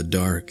tower in the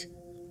dark.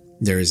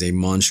 There is a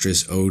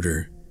monstrous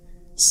odor,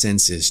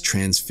 senses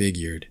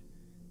transfigured,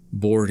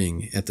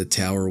 boarding at the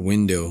tower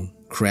window,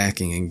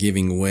 cracking and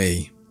giving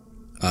way.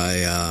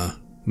 I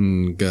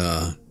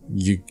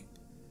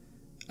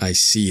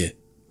see it,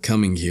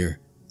 coming here.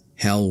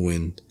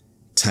 Hellwind,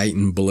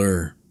 Titan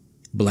blur,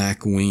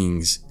 black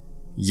wings,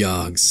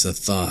 Yog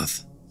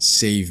Sothoth,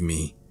 save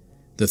me.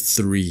 The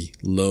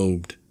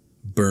three-lobed,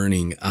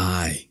 burning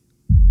eye.